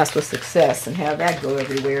mess with success and have that go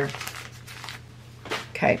everywhere.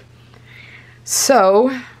 Okay. So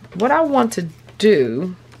what I want to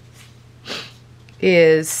do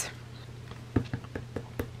is,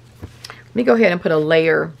 let me go ahead and put a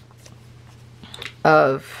layer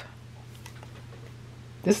of,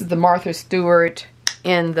 this is the Martha Stewart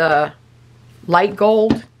in the light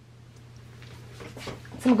gold.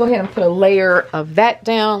 So I'm going to go ahead and put a layer of that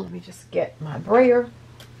down. Let me just get my brayer.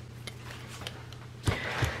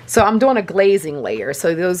 So I'm doing a glazing layer.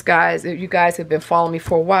 So those guys, you guys have been following me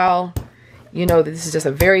for a while, you know that this is just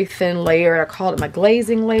a very thin layer. I call it my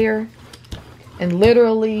glazing layer. And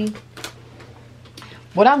literally,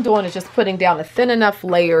 what I'm doing is just putting down a thin enough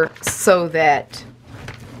layer so that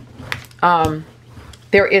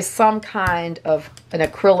there is some kind of an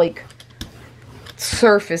acrylic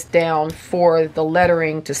surface down for the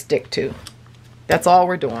lettering to stick to. That's all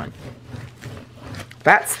we're doing.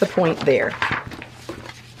 That's the point there.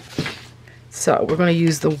 So we're going to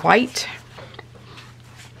use the white,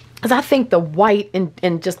 because I think the white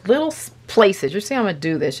in just little places, you see I'm going to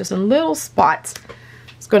do this, just in little spots,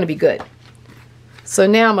 it's going to be good. So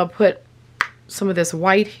now I'm going to put some of this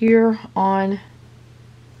white here on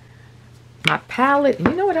my palette. And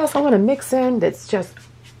you know what else I want to mix in that's just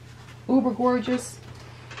uber gorgeous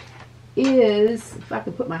is, if I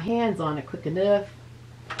can put my hands on it quick enough,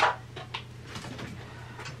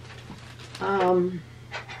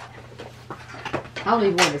 I don't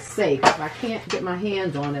even want to say, because if I can't get my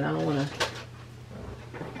hands on it, I don't want to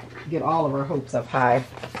get all of our hopes up high.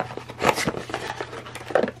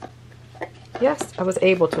 Yes, I was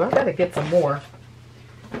able to. I gotta get some more.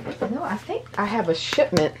 No, I think I have a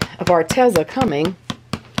shipment of Arteza coming.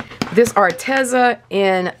 This Arteza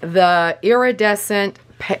in the iridescent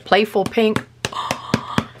playful pink.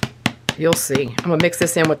 You'll see. I'm going to mix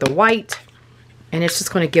this in with the white. And it's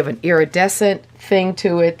just going to give an iridescent thing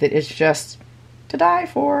to it that is just to die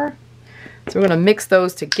for. So we're going to mix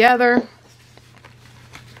those together.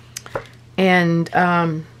 And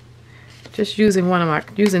just using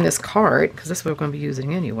using this card, because that's what we're going to be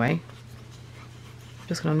using anyway.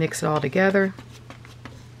 Just going to mix it all together.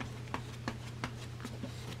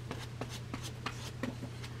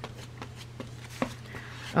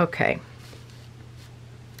 Okay.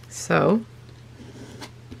 So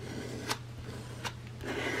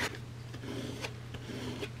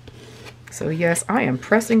yes, I am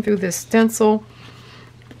pressing through this stencil.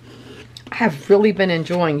 I have really been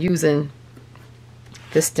enjoying using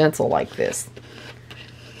this stencil like this.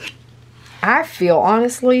 I feel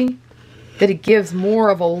honestly that it gives more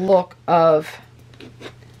of a look of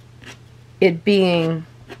it being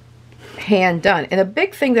hand done. And a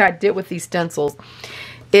big thing that I did with these stencils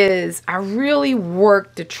is I really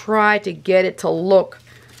worked to try to get it to look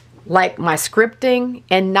like my scripting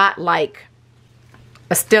and not like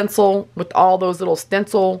a stencil with all those little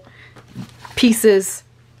stencil pieces.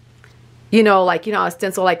 You know, like, you know, a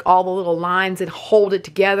stencil like all the little lines and hold it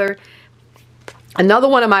together. Another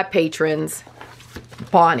one of my patrons,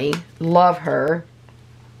 Bonnie, love her.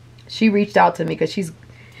 She reached out to me because she's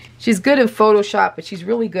good in Photoshop, but she's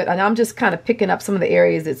really good. And I'm just kind of picking up some of the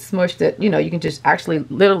areas that smushed that, you know, you can just actually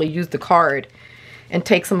literally use the card and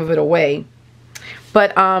take some of it away.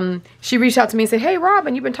 But she reached out to me and said, hey,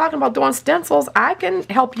 Robin, you've been talking about doing stencils. I can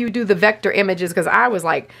help you do the vector images, because I was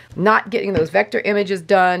like not getting those vector images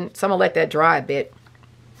done. So I'm going to let that dry a bit.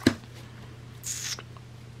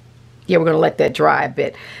 Yeah, we're going to let that dry a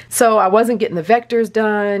bit. So I wasn't getting the vectors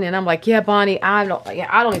done. And I'm like, yeah, Bonnie, I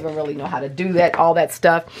don't even really know how to do that, all that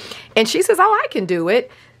stuff. And she says, oh, I can do it.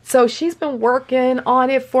 So she's been working on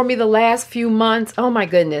it for me the last few months. Oh my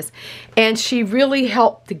goodness. And she really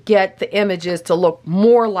helped to get the images to look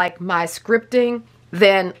more like my scripting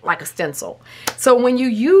than like a stencil. So when you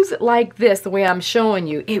use it like this, the way I'm showing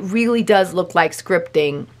you, it really does look like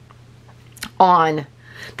scripting on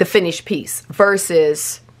the finished piece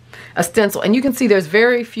versus a stencil. And you can see there's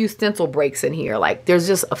very few stencil breaks in here. Like there's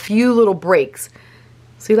just a few little breaks.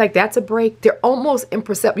 See, like that's a break. They're almost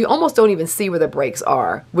imperceptible. You almost don't even see where the breaks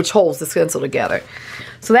are, which holds the stencil together.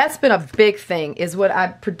 So that's been a big thing, is when I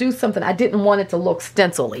produced something, I didn't want it to look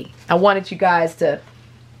stencil-y. I wanted you guys to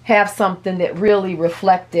have something that really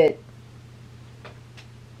reflected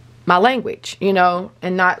my language, you know,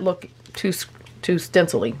 and not look too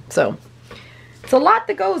stencil-y. So it's a lot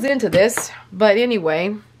that goes into this, but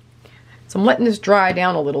anyway, so I'm letting this dry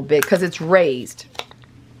down a little bit because it's raised.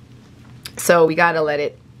 So we gotta let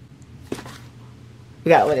it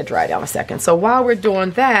dry down a second. So while we're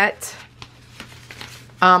doing that,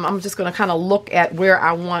 I'm just gonna kind of look at where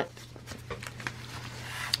I want.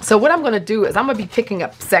 So what I'm gonna do is I'm gonna be picking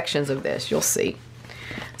up sections of this, you'll see.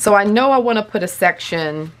 So I know I wanna put a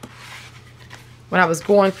section when I was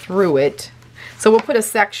going through it. So we'll put a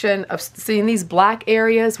section of, seeing these black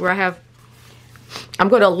areas where I'm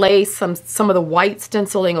gonna lay some of the white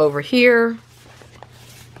stenciling over here.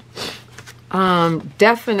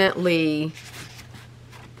 Definitely,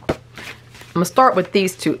 I'm gonna start with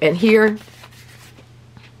these two and here,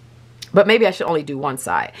 but maybe I should only do one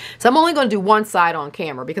side. So I'm only gonna do one side on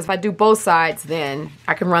camera, because if I do both sides, then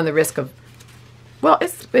I can run the risk of, well,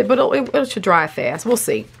 it should dry fast. We'll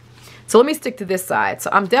see. So let me stick to this side. So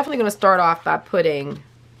I'm definitely gonna start off by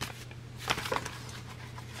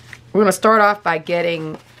we're gonna start off by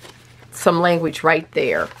getting some language right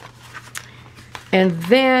there. And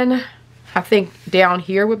then I think down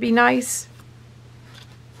here would be nice.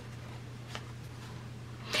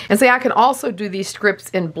 And see, I can also do these scripts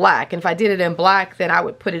in black. And if I did it in black, then I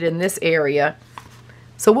would put it in this area.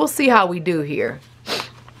 So we'll see how we do here.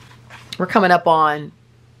 We're coming up on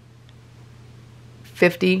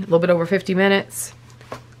 50, a little bit over 50 minutes.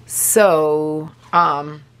 So,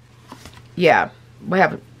 yeah, we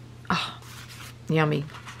haven't, yummy.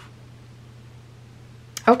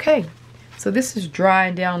 Okay. So this is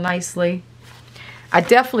drying down nicely. I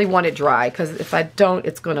definitely want it dry, because if I don't,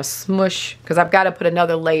 it's going to smush, because I've got to put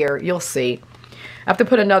another layer. You'll see. I have to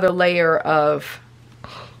put another layer of,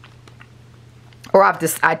 or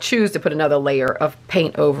I choose to put another layer of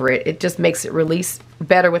paint over it. It just makes it release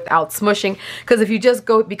better without smushing. Because if you just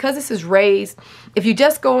go, because this is raised, if you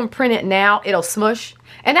just go and print it now, it'll smush.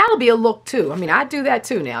 And that'll be a look too. I mean, I do that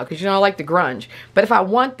too now, because you know I like the grunge. But if I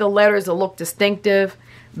want the letters to look distinctive,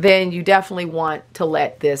 then you definitely want to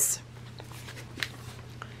let this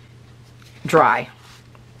dry.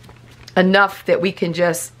 Enough that we can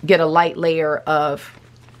just get a light layer of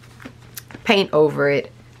paint over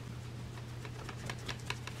it.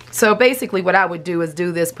 So basically what I would do is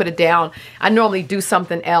do this, put it down. I normally do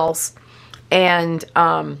something else, and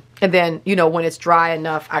then, you know, when it's dry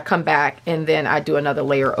enough, I come back and then I do another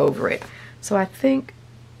layer over it. So I think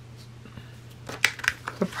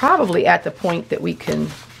we're probably at the point that we can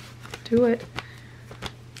do it.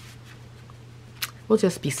 We'll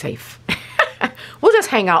just be safe. We'll just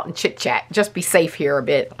hang out and chit chat. Just be safe here a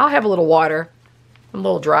bit. I'll have a little water. I'm a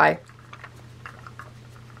little dry.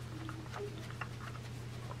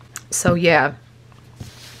 So yeah,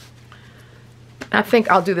 I think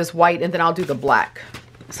I'll do this white and then I'll do the black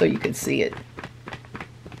so you can see it.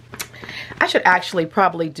 I should actually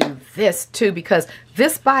probably do this too, because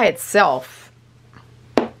this by itself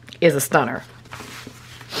is a stunner.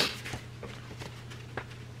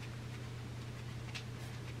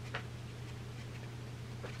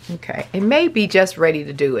 Okay, it may be just ready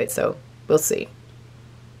to do it, so we'll see.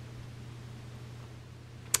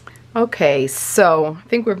 Okay, so I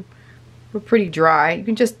think we're pretty dry. You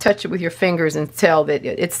can just touch it with your fingers and tell that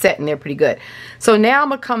it's setting there pretty good. So now I'm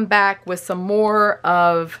gonna come back with some more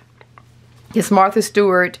of this Martha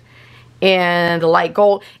Stewart and the light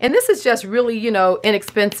gold. And this is just really, you know,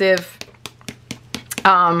 inexpensive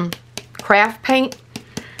craft paint,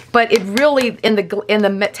 but it really, in the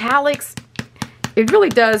metallics, it really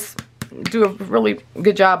does do a really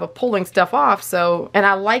good job of pulling stuff off. So, and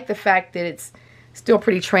I like the fact that it's still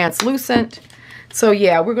pretty translucent. So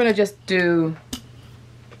yeah, we're gonna just do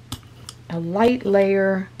a light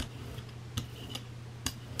layer.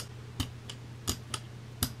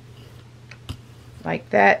 Like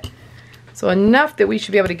that. So enough that we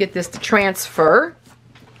should be able to get this to transfer.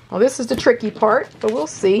 Well, this is the tricky part, but we'll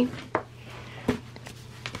see.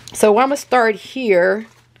 So I'm gonna start here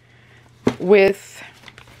with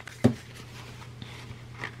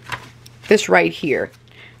this right here.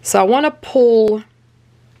 So I want to pull,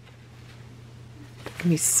 let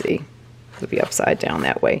me see, it'll be upside down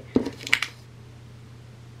that way.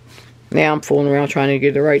 Now I'm fooling around trying to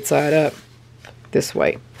get the right side up this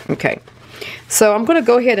way. Okay, so I'm going to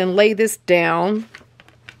go ahead and lay this down.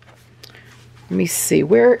 Let me see,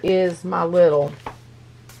 where is my little,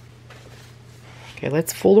 okay,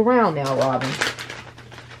 let's fool around now, Robin.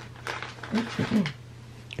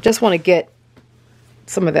 I just want to get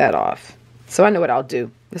some of that off. So I know what I'll do.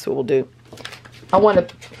 This is what we'll do. I want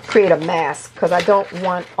to create a mask because I don't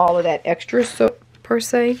want all of that extra, so per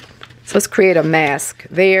se. So let's create a mask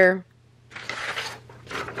there.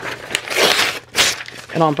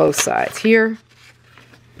 And on both sides. Here.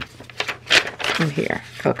 And here.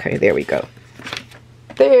 Okay, there we go.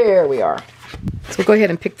 There we are. So we'll go ahead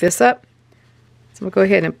and pick this up. So we'll go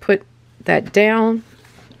ahead and put that down.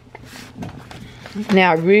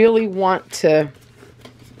 Now I really want to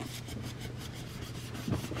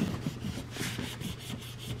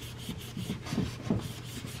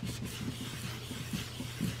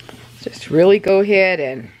just really go ahead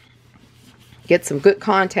and get some good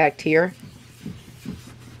contact here.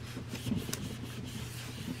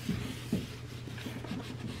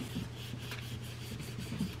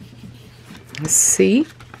 Let's see.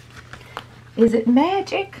 Is it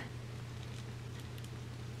magic?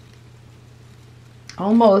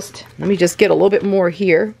 Almost. Let me just get a little bit more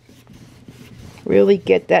here. Really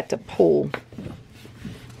get that to pull.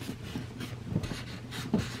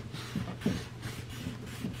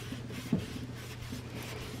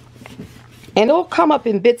 And it'll come up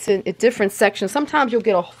in bits in different sections. Sometimes you'll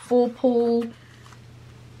get a full pull.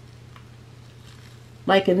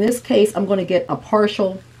 Like in this case, I'm going to get a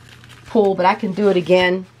partial pull, but I can do it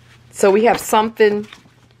again. So we have something,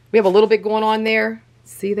 we have a little bit going on there.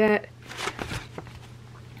 See that?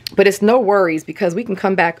 But it's no worries because we can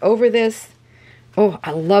come back over this. Oh,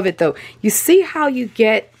 I love it though. You see how you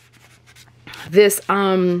get this,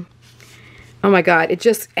 oh my God, it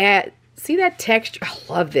just adds, see that texture? I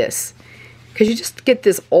love this. Because you just get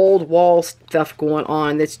this old wall stuff going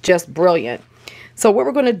on that's just brilliant. So what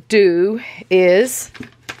we're going to do is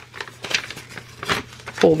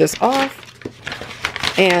pull this off.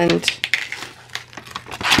 And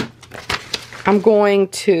I'm going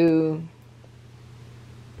to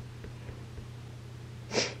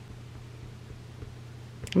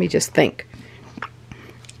let me just think.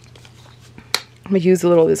 I'm going to use a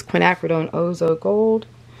little of this quinacridone Ozo Gold.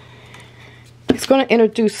 It's going to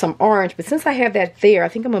introduce some orange, but since I have that there, I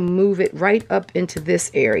think I'm going to move it right up into this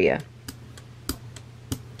area.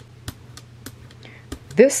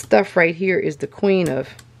 This stuff right here is the queen of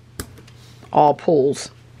all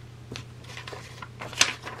pulls.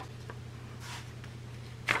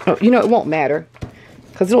 Oh, you know, it won't matter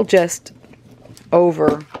because it'll just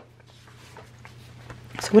over.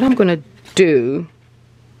 So what I'm going to do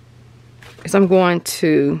is I'm going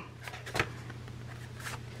to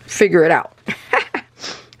figure it out.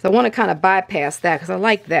 So I want to kind of bypass that because I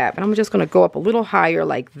like that. But I'm just going to go up a little higher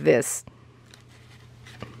like this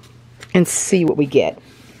and see what we get.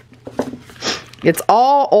 It's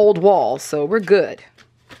all old walls, so we're good.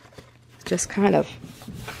 Just kind of.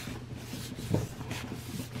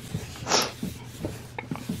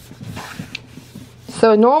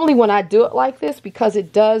 So normally when I do it like this, because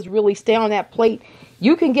it does really stay on that plate,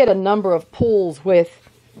 you can get a number of pulls with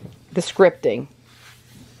the scripting.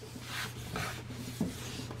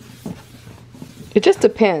 It just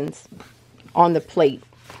depends on the plate.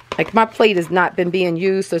 Like my plate has not been being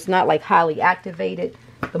used, so it's not like highly activated.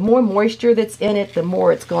 The more moisture that's in it, the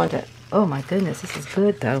more it's going to... Oh my goodness, this is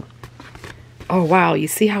good though. Oh wow, you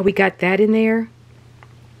see how we got that in there?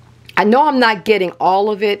 I know I'm not getting all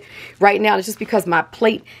of it right now. It's just because my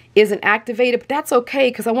plate isn't activated, but that's okay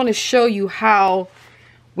because I want to show you how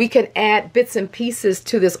we can add bits and pieces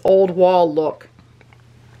to this old wall look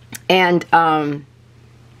and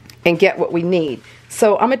get what we need.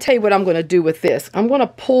 So I'm going to tell you what I'm going to do with this. I'm going to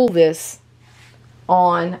pull this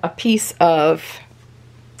on a piece of,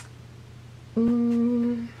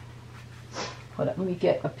 hold up, let me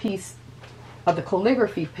get a piece of the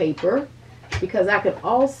calligraphy paper because I could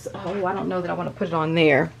also, oh, I don't know that I want to put it on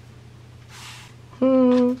there.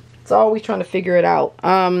 It's always trying to figure it out.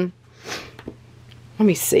 Let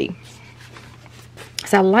me see.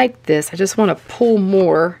 So I like this. I just want to pull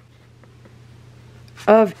more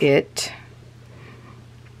of it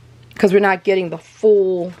because we're not getting the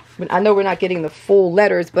full, I know we're not getting the full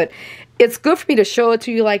letters, but it's good for me to show it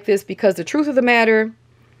to you like this because the truth of the matter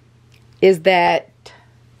is that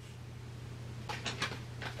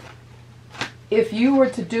if you were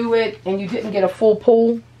to do it and you didn't get a full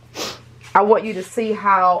pull, I want you to see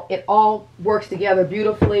how it all works together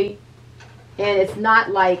beautifully. And it's not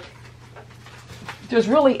like, there's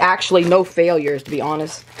really actually no failures, to be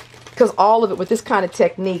honest. Because all of it with this kind of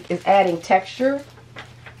technique is adding texture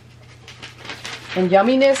and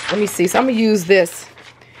yumminess. Let me see. So I'm going to use this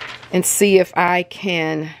and see if I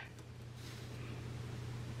can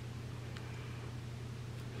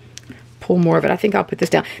pull more of it. I think I'll put this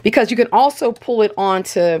down. Because you can also pull it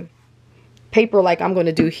onto paper like I'm going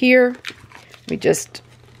to do here. Let me just...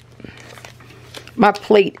 My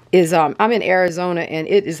plate is, I'm in Arizona and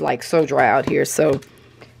it is like so dry out here. So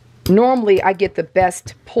normally I get the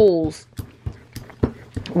best pulls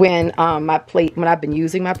when when I've been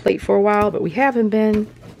using my plate for a while, but we haven't been.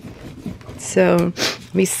 So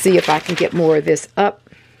let me see if I can get more of this up.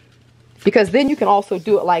 Because then you can also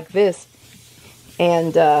do it like this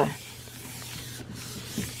and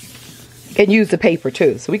use the paper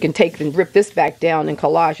too. So we can take and rip this back down and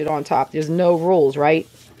collage it on top. There's no rules, right?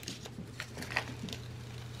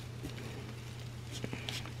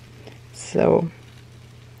 So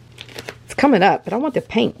it's coming up, but I want the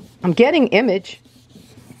paint. I'm getting image.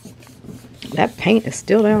 That paint is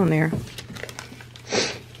still down there.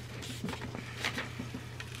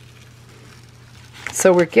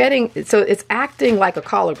 So we're getting, so it's acting like a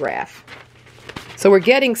collograph. So we're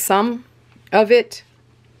getting some of it,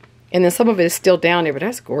 and then some of it is still down there, but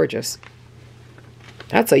that's gorgeous.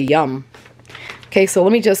 That's a yum. Okay, so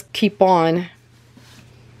let me just keep on.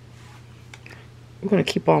 I'm going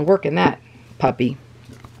to keep on working that puppy.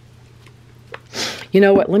 You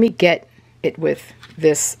know what? Let me get it with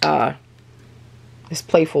this this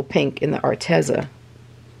playful pink in the Arteza.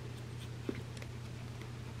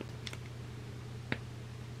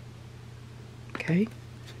 Okay.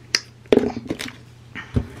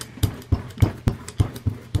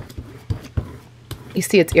 You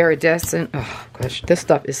see it's iridescent. Oh gosh, this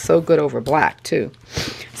stuff is so good over black too.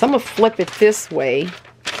 So I'm going to flip it this way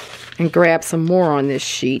and grab some more on this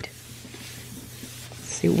sheet.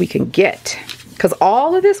 See what we can get. Because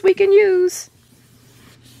all of this we can use.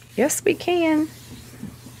 Yes, we can.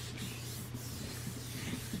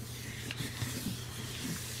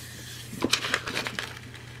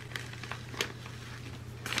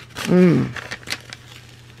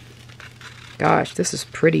 Gosh, this is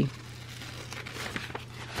pretty.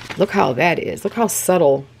 Look how that is. Look how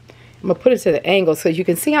subtle. I'm going to put it to the angle so you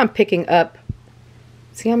can see I'm picking up.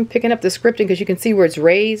 See, I'm picking up the scripting because you can see where it's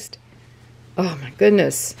raised. Oh my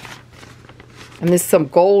goodness. And there's some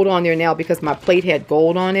gold on there now because my plate had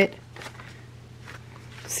gold on it.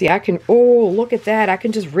 See, I can, oh, look at that. I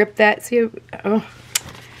can just rip that. See,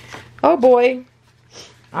 oh boy.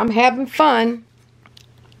 I'm having fun.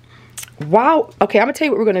 Wow. Okay, I'm going to tell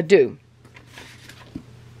you what we're going to do.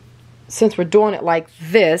 since we're doing it like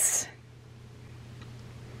this,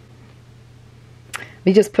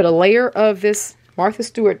 we just put a layer of this Martha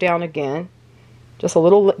Stewart down again. Just a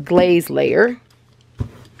little glaze layer.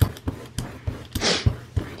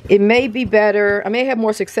 It may be better, I may have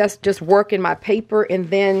more success just working my paper, and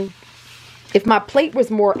then if my plate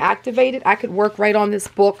was more activated, I could work right on this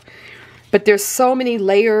book. But there's so many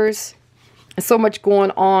layers and so much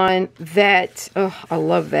going on that, oh, I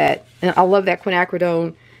love that. And I love that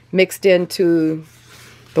quinacridone mixed into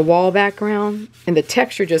the wall background, and the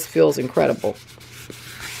texture just feels incredible.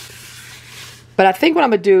 But I think what I'm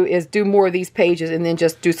going to do is do more of these pages and then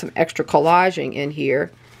just do some extra collaging in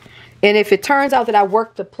here. And if it turns out that I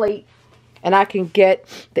work the plate and I can get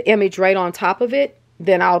the image right on top of it,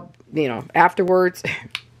 then I'll, you know, afterwards,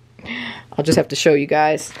 I'll just have to show you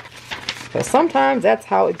guys. Because sometimes that's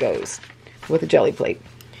how it goes with a jelly plate.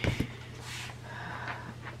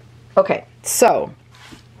 Okay, so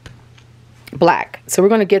black. So we're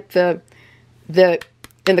going to get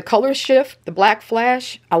in the color shift, the black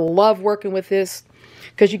flash. I love working with this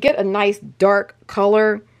because you get a nice dark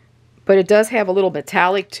color, but it does have a little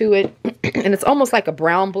metallic to it. And it's almost like a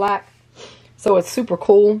brown black. So it's super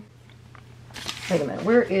cool. Wait a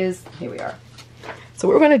minute, here we are. So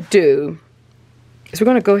what we're going to do is we're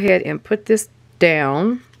going to go ahead and put this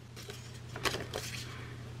down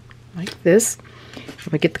like this. I'm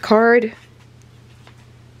going to get the card.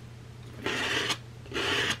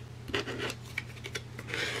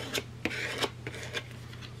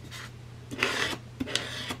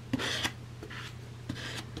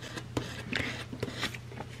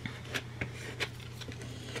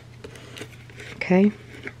 Okay.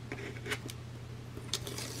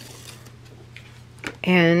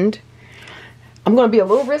 And I'm going to be a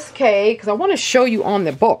little risque because I want to show you on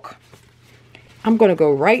the book. I'm going to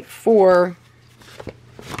go right for,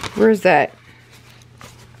 where's that?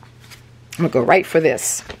 I'm going to go right for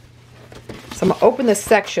this. So I'm going to open this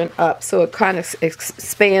section up so it kind of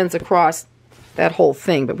expands across that whole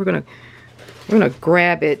thing. But we're going to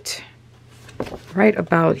grab it right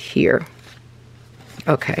about here.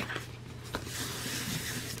 Okay.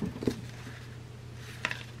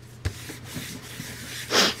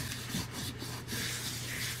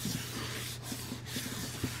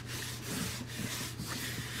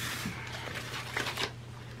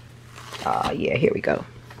 Yeah, here we go.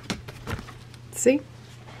 See?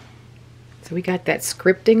 So we got that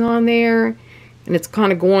scripting on there, and it's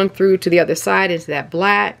kind of going through to the other side into that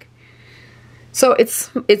black. So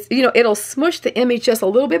it's you know, it'll smush the image just a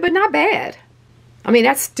little bit, but not bad. I mean,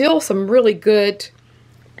 that's still some really good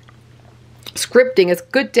scripting. It's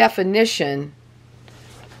good definition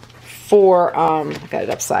for I got it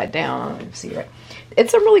upside down. Let me see, right?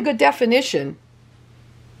 It's a really good definition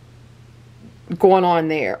going on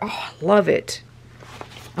there. Oh, I love it.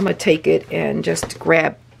 I'm going to take it and just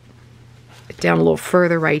grab it down a little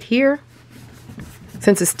further right here.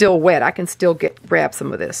 Since it's still wet, I can still grab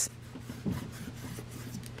some of this.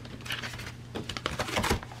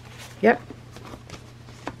 Yep.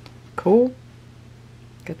 Cool.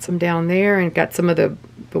 Got some down there and got some of the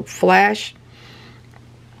flash.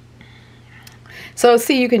 So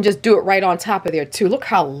see, you can just do it right on top of there too. Look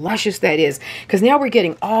how luscious that is. Because now we're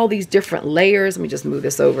getting all these different layers. Let me just move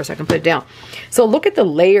this over so I can put it down. So look at the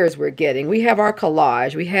layers we're getting. We have our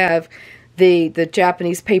collage. We have the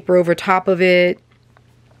Japanese paper over top of it.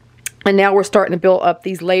 And now we're starting to build up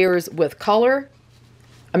these layers with color.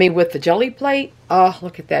 I mean, with the jelly plate. Oh,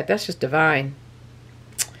 look at that. That's just divine.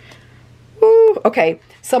 Woo. Okay,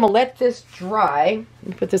 so I'm going to let this dry. Let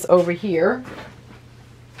me put this over here.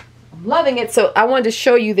 Loving it. So I wanted to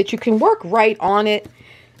show you that you can work right on it.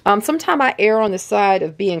 Sometimes I err on the side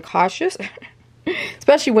of being cautious,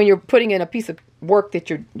 especially when you're putting in a piece of work that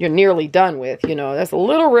you're nearly done with. You know, that's a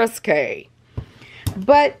little risque,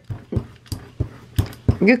 but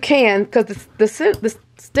you can, because the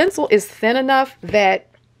stencil is thin enough that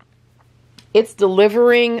it's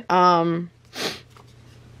delivering not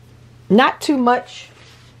too much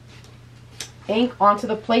ink onto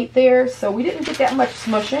the plate there, so we didn't get that much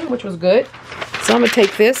smushing, which was good. So I'm going to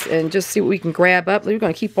take this and just see what we can grab up. We're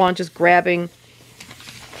going to keep on just grabbing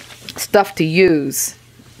stuff to use.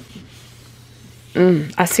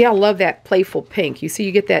 I see, I love that playful pink. You see,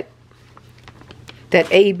 you get that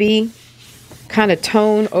AB kind of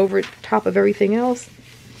tone over top of everything else.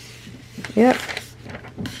 Yep.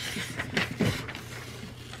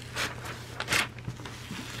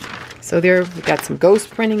 So there, we got some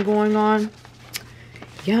ghost printing going on.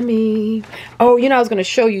 Yummy. Oh, you know, I was going to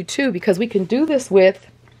show you too, because we can do this with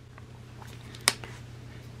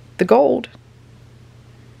the gold.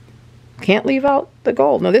 Can't leave out the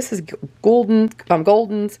gold. No, this is Golden's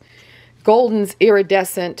Golden's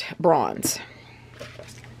Iridescent Bronze.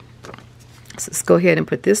 So let's go ahead and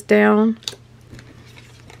put this down.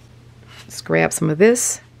 Let's grab some of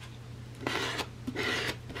this.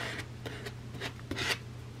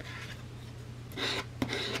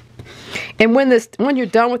 And when you're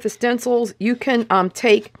done with the stencils, you can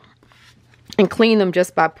take and clean them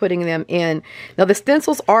just by putting them in. Now the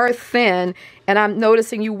stencils are thin, and I'm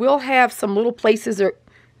noticing you will have some little places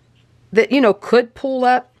that you know could pull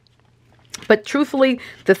up. But truthfully,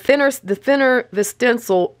 the thinner the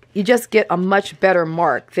stencil, you just get a much better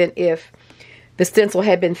mark than if the stencil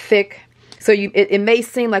had been thick. So it may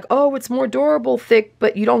seem like, oh, it's more durable thick,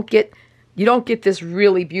 but you don't get this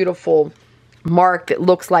really beautiful mark that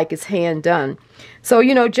looks like it's hand done. So,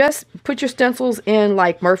 you know, just put your stencils in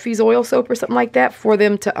like Murphy's oil soap or something like that for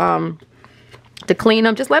them to clean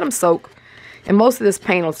them. Just let them soak, and most of this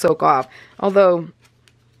paint will soak off. Although,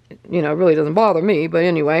 you know, it really doesn't bother me. But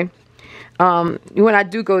anyway, when I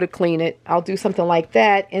do go to clean it, I'll do something like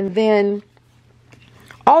that. And then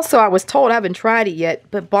also, I was told, I haven't tried it yet,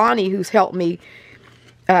 but Bonnie, who's helped me,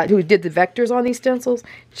 who did the vectors on these stencils,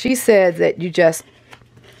 she said that you just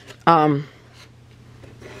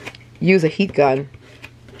use a heat gun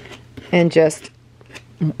and just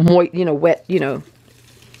wet,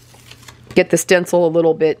 get the stencil a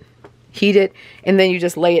little bit heated, and then you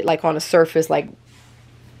just lay it like on a surface like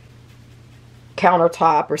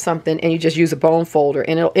countertop or something, and you just use a bone folder,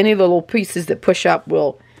 and any of the little pieces that push up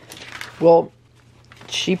will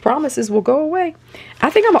she promises will go away. I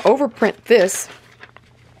think I'm gonna overprint this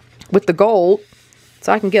with the gold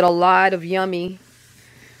so I can get a lot of yummy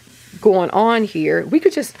going on here. We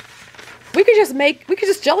could just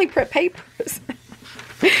jelly print papers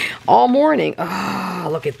all morning. Oh,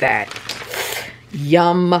 look at that.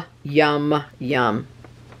 Yum, yum, yum.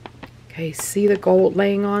 Okay, see the gold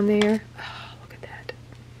laying on there? Oh, look at that.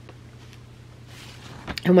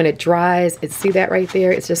 And when it dries, see that right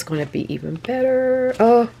there? It's just going to be even better.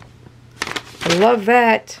 Oh, I love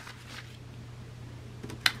that.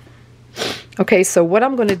 Okay, so what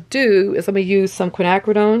I'm going to do is I'm going to use some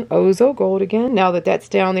quinacridone Ozo Gold again. Now that that's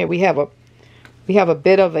down there, we have a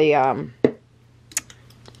bit of a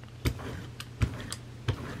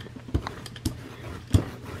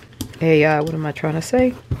what am I trying to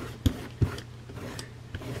say?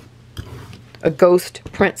 A ghost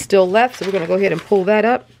print still left, so we're going to go ahead and pull that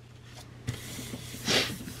up.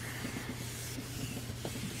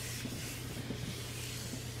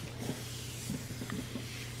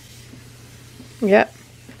 Yep.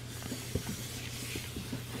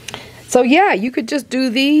 So yeah, you could just do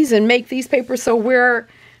these and make these papers. So we're,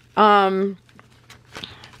 oh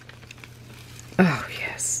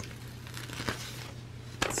yes.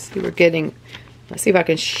 Let's see, let's see if I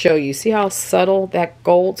can show you. See how subtle that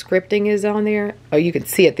gold scripting is on there? Oh, you can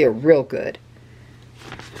see it there real good.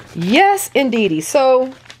 Yes, indeedy. So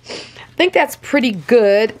I think that's pretty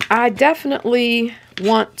good. I definitely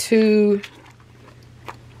want to,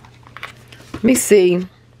 let me see.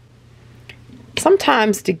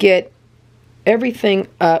 Sometimes to get everything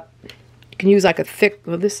up, you can use like a thick,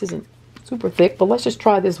 well, this isn't super thick, but let's just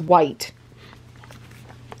try this white.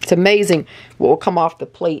 It's amazing what will come off the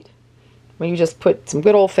plate when you just put some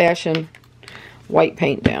good old-fashioned white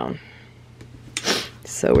paint down.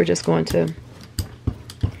 So we're just going to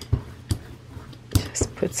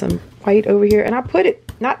just put some white over here. And I put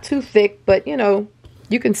it not too thick, but you know,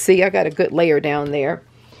 you can see I got a good layer down there.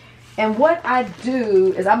 And what I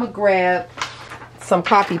do is I'm going to grab some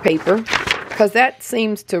copy paper, because that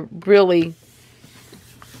seems to really,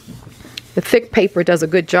 the thick paper does a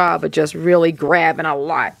good job of just really grabbing a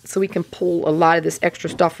lot. So we can pull a lot of this extra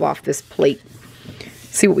stuff off this plate.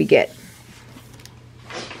 See what we get.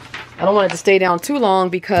 I don't want it to stay down too long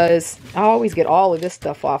because I always get all of this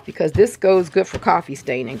stuff off, because this goes good for coffee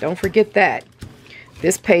staining. Don't forget that.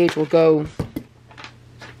 This page will go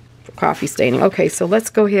for coffee staining. Okay, so let's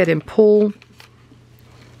go ahead and pull.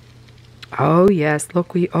 Oh yes,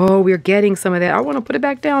 look, we're getting some of that. I want to put it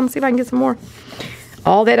back down and see if I can get some more.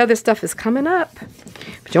 All that other stuff is coming up,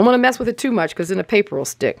 but you don't want to mess with it too much because then the paper will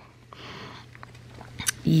stick.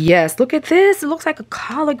 Yes, look at this. It looks like a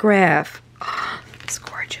collograph. Oh, it's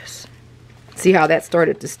gorgeous. See how that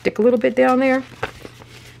started to stick a little bit down there?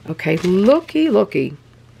 Okay, looky.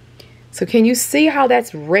 So can you see how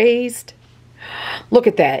that's raised? Look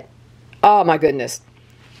at that. Oh my goodness.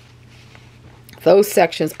 Those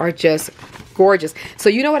sections are just gorgeous. So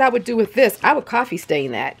you know what I would do with this? I would coffee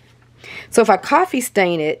stain that. So if I coffee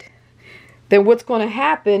stain it, then what's going to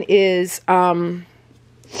happen is I'm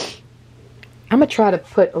going to try to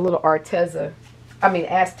put a little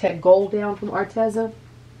Aztec gold down from Arteza.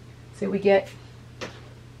 See what we get.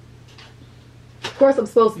 course, I'm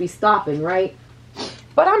supposed to be stopping, right?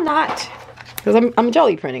 But I'm not, because I'm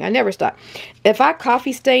jelly printing. I never stop. If I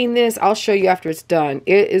coffee stain this, I'll show you after it's done.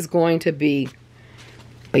 It is going to be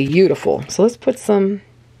beautiful. So let's put some,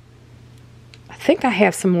 I think I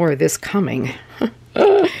have some more of this coming.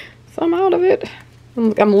 So I'm out of it.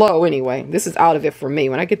 I'm low anyway. This is out of it for me.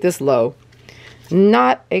 When I get this low,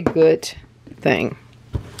 not a good thing.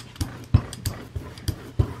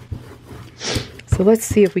 So let's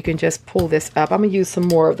see if we can just pull this up. I'm going to use some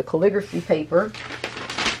more of the calligraphy paper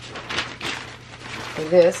for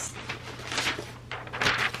this.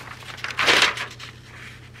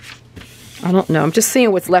 I don't know. I'm just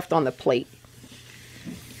seeing what's left on the plate.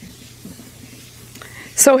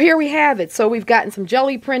 So here we have it. So we've gotten some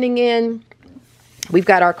jelly printing in. We've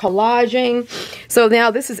got our collaging. So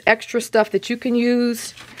now this is extra stuff that you can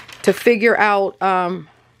use to figure out.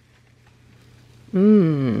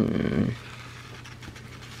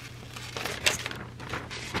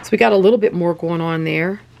 So we got a little bit more going on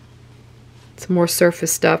there. Some more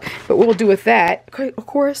surface stuff. But what we'll do with that, of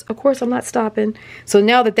course, I'm not stopping. So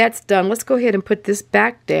now that that's done, let's go ahead and put this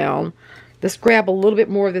back down. Let's grab a little bit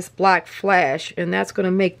more of this black flash, and that's going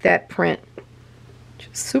to make that print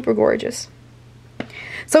just super gorgeous.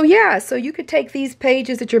 So yeah, so you could take these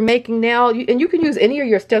pages that you're making now, and you can use any of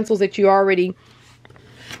your stencils that you already,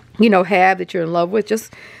 you know, have, that you're in love with,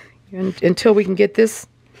 just until we can get this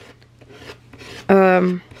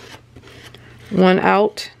one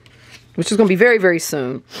out, which is going to be very, very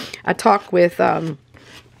soon. I talk with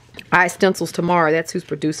iStencils tomorrow. That's who's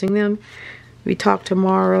producing them. We talk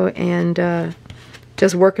tomorrow, and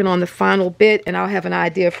just working on the final bit, and I'll have an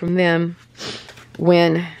idea from them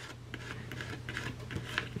when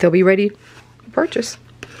they'll be ready to purchase.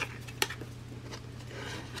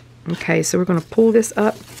 Okay, so we're going to pull this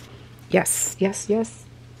up. Yes, yes, yes.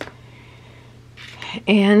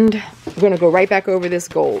 And we're going to go right back over this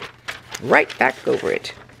gold. Right back over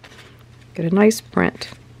it. Get a nice print.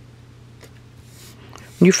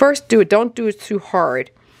 When you first do it, don't do it too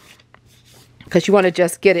hard, because you want to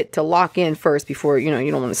just get it to lock in first before, you know, you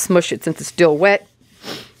don't want to smush it since it's still wet.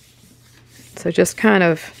 So just kind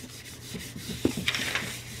of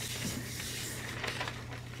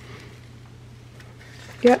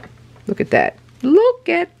yep, look at that. Look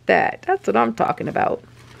at that. That's what I'm talking about.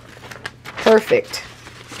 Perfect.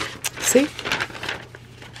 See?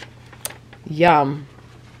 Yum.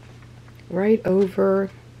 Right over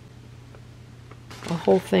the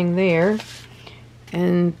whole thing there.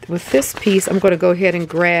 And with this piece, I'm going to go ahead and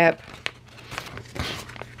grab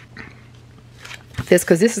this,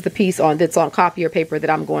 because this is the piece that's on copier paper that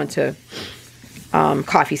I'm going to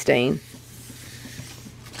coffee stain.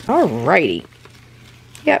 Alrighty.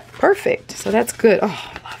 Yep, perfect. So that's good. Oh,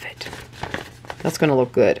 I love it. That's going to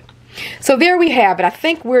look good. So there we have it. I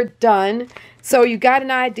think we're done. So you got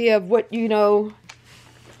an idea of what, you know,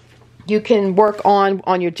 you can work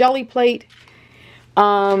on your jelly plate.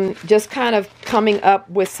 Just kind of coming up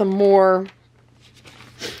with some more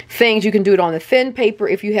things. You can do it on the thin paper.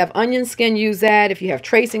 If you have onion skin, use that. If you have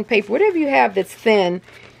tracing paper, whatever you have that's thin,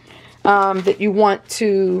 that you want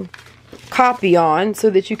to copy on, so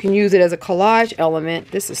that you can use it as a collage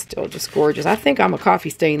element. This is still just gorgeous. I think I'm a coffee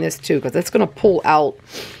stain this too, because that's going to pull out.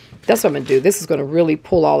 That's what I'm going to do. This is going to really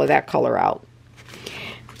pull all of that color out.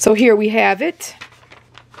 So here we have it.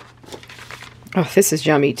 Oh, this is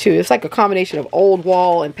yummy too. It's like a combination of old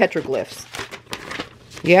wall and petroglyphs.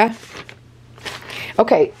 Yeah?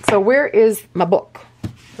 Okay, so where is my book?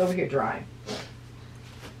 It's over here drying.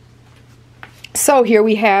 So here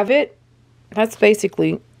we have it. That's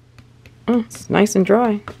basically, it's nice and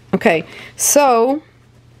dry. Okay, so,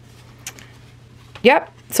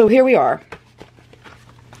 yep, so here we are.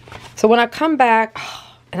 So when I come back,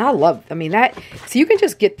 and I love, I mean, that, so you can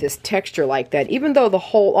just get this texture like that, even though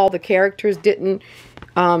all the characters didn't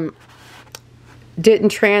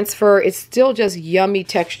transfer, it's still just yummy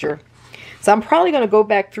texture. So I'm probably going to go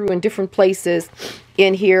back through in different places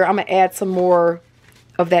in here. I'm going to add some more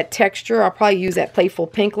of that texture. I'll probably use that playful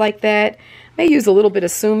pink like that. I may use a little bit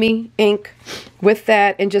of Sumi ink with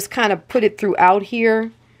that and just kind of put it throughout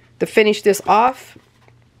here to finish this off.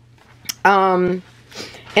 And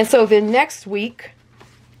so then next week,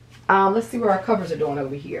 let's see where our covers are doing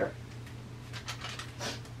over here.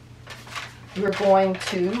 We're going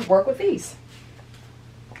to work with these.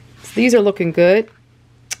 So these are looking good.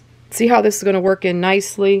 See how this is going to work in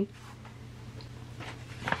nicely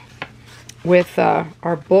with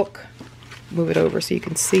our book. Move it over so you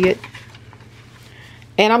can see it.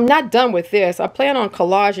 And I'm not done with this. I plan on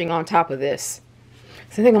collaging on top of this.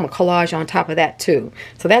 So I think I'm gonna collage on top of that too.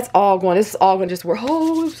 So that's all going, this is all gonna just work,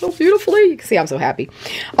 oh, so beautifully. You can see I'm so happy.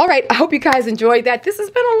 All right, I hope you guys enjoyed that. This has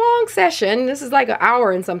been a long session. This is like an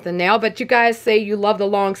hour and something now, but you guys say you love the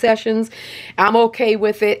long sessions. I'm okay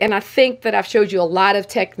with it. And I think that I've showed you a lot of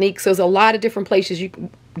techniques. So there's a lot of different places,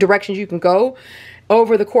 directions you can go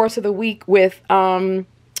over the course of the week with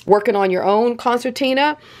working on your own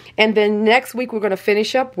concertina. And then next week, we're going to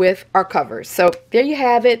finish up with our covers. So there you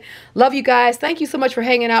have it. Love you guys. Thank you so much for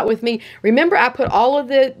hanging out with me. Remember, I put all of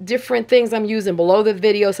the different things I'm using below the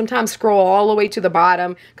video. Sometimes scroll all the way to the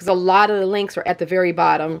bottom because a lot of the links are at the very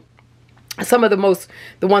bottom. Some of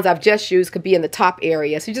the ones I've just used could be in the top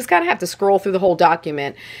area. So you just kind of have to scroll through the whole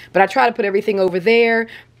document. But I try to put everything over there.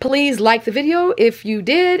 Please like the video if you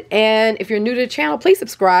did. And if you're new to the channel, please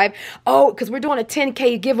subscribe. Oh, because we're doing a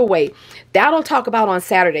 10K giveaway. That'll talk about on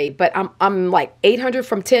Saturday. But I'm like 800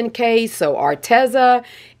 from 10K. So Arteza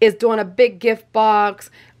is doing a big gift box.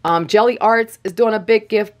 Gelli Arts is doing a big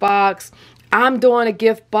gift box. I'm doing a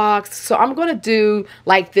gift box. So I'm going to do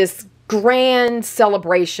like this grand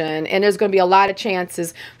celebration, and there's going to be a lot of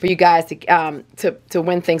chances for you guys to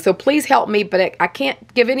win things. So please help me, but I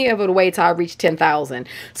can't give any of it away till I reach 10,000.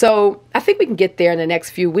 So I think we can get there in the next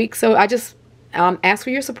few weeks. So I just ask for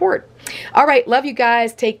your support. All right, love you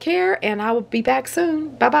guys. Take care, and I will be back soon.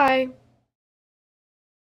 Bye-bye.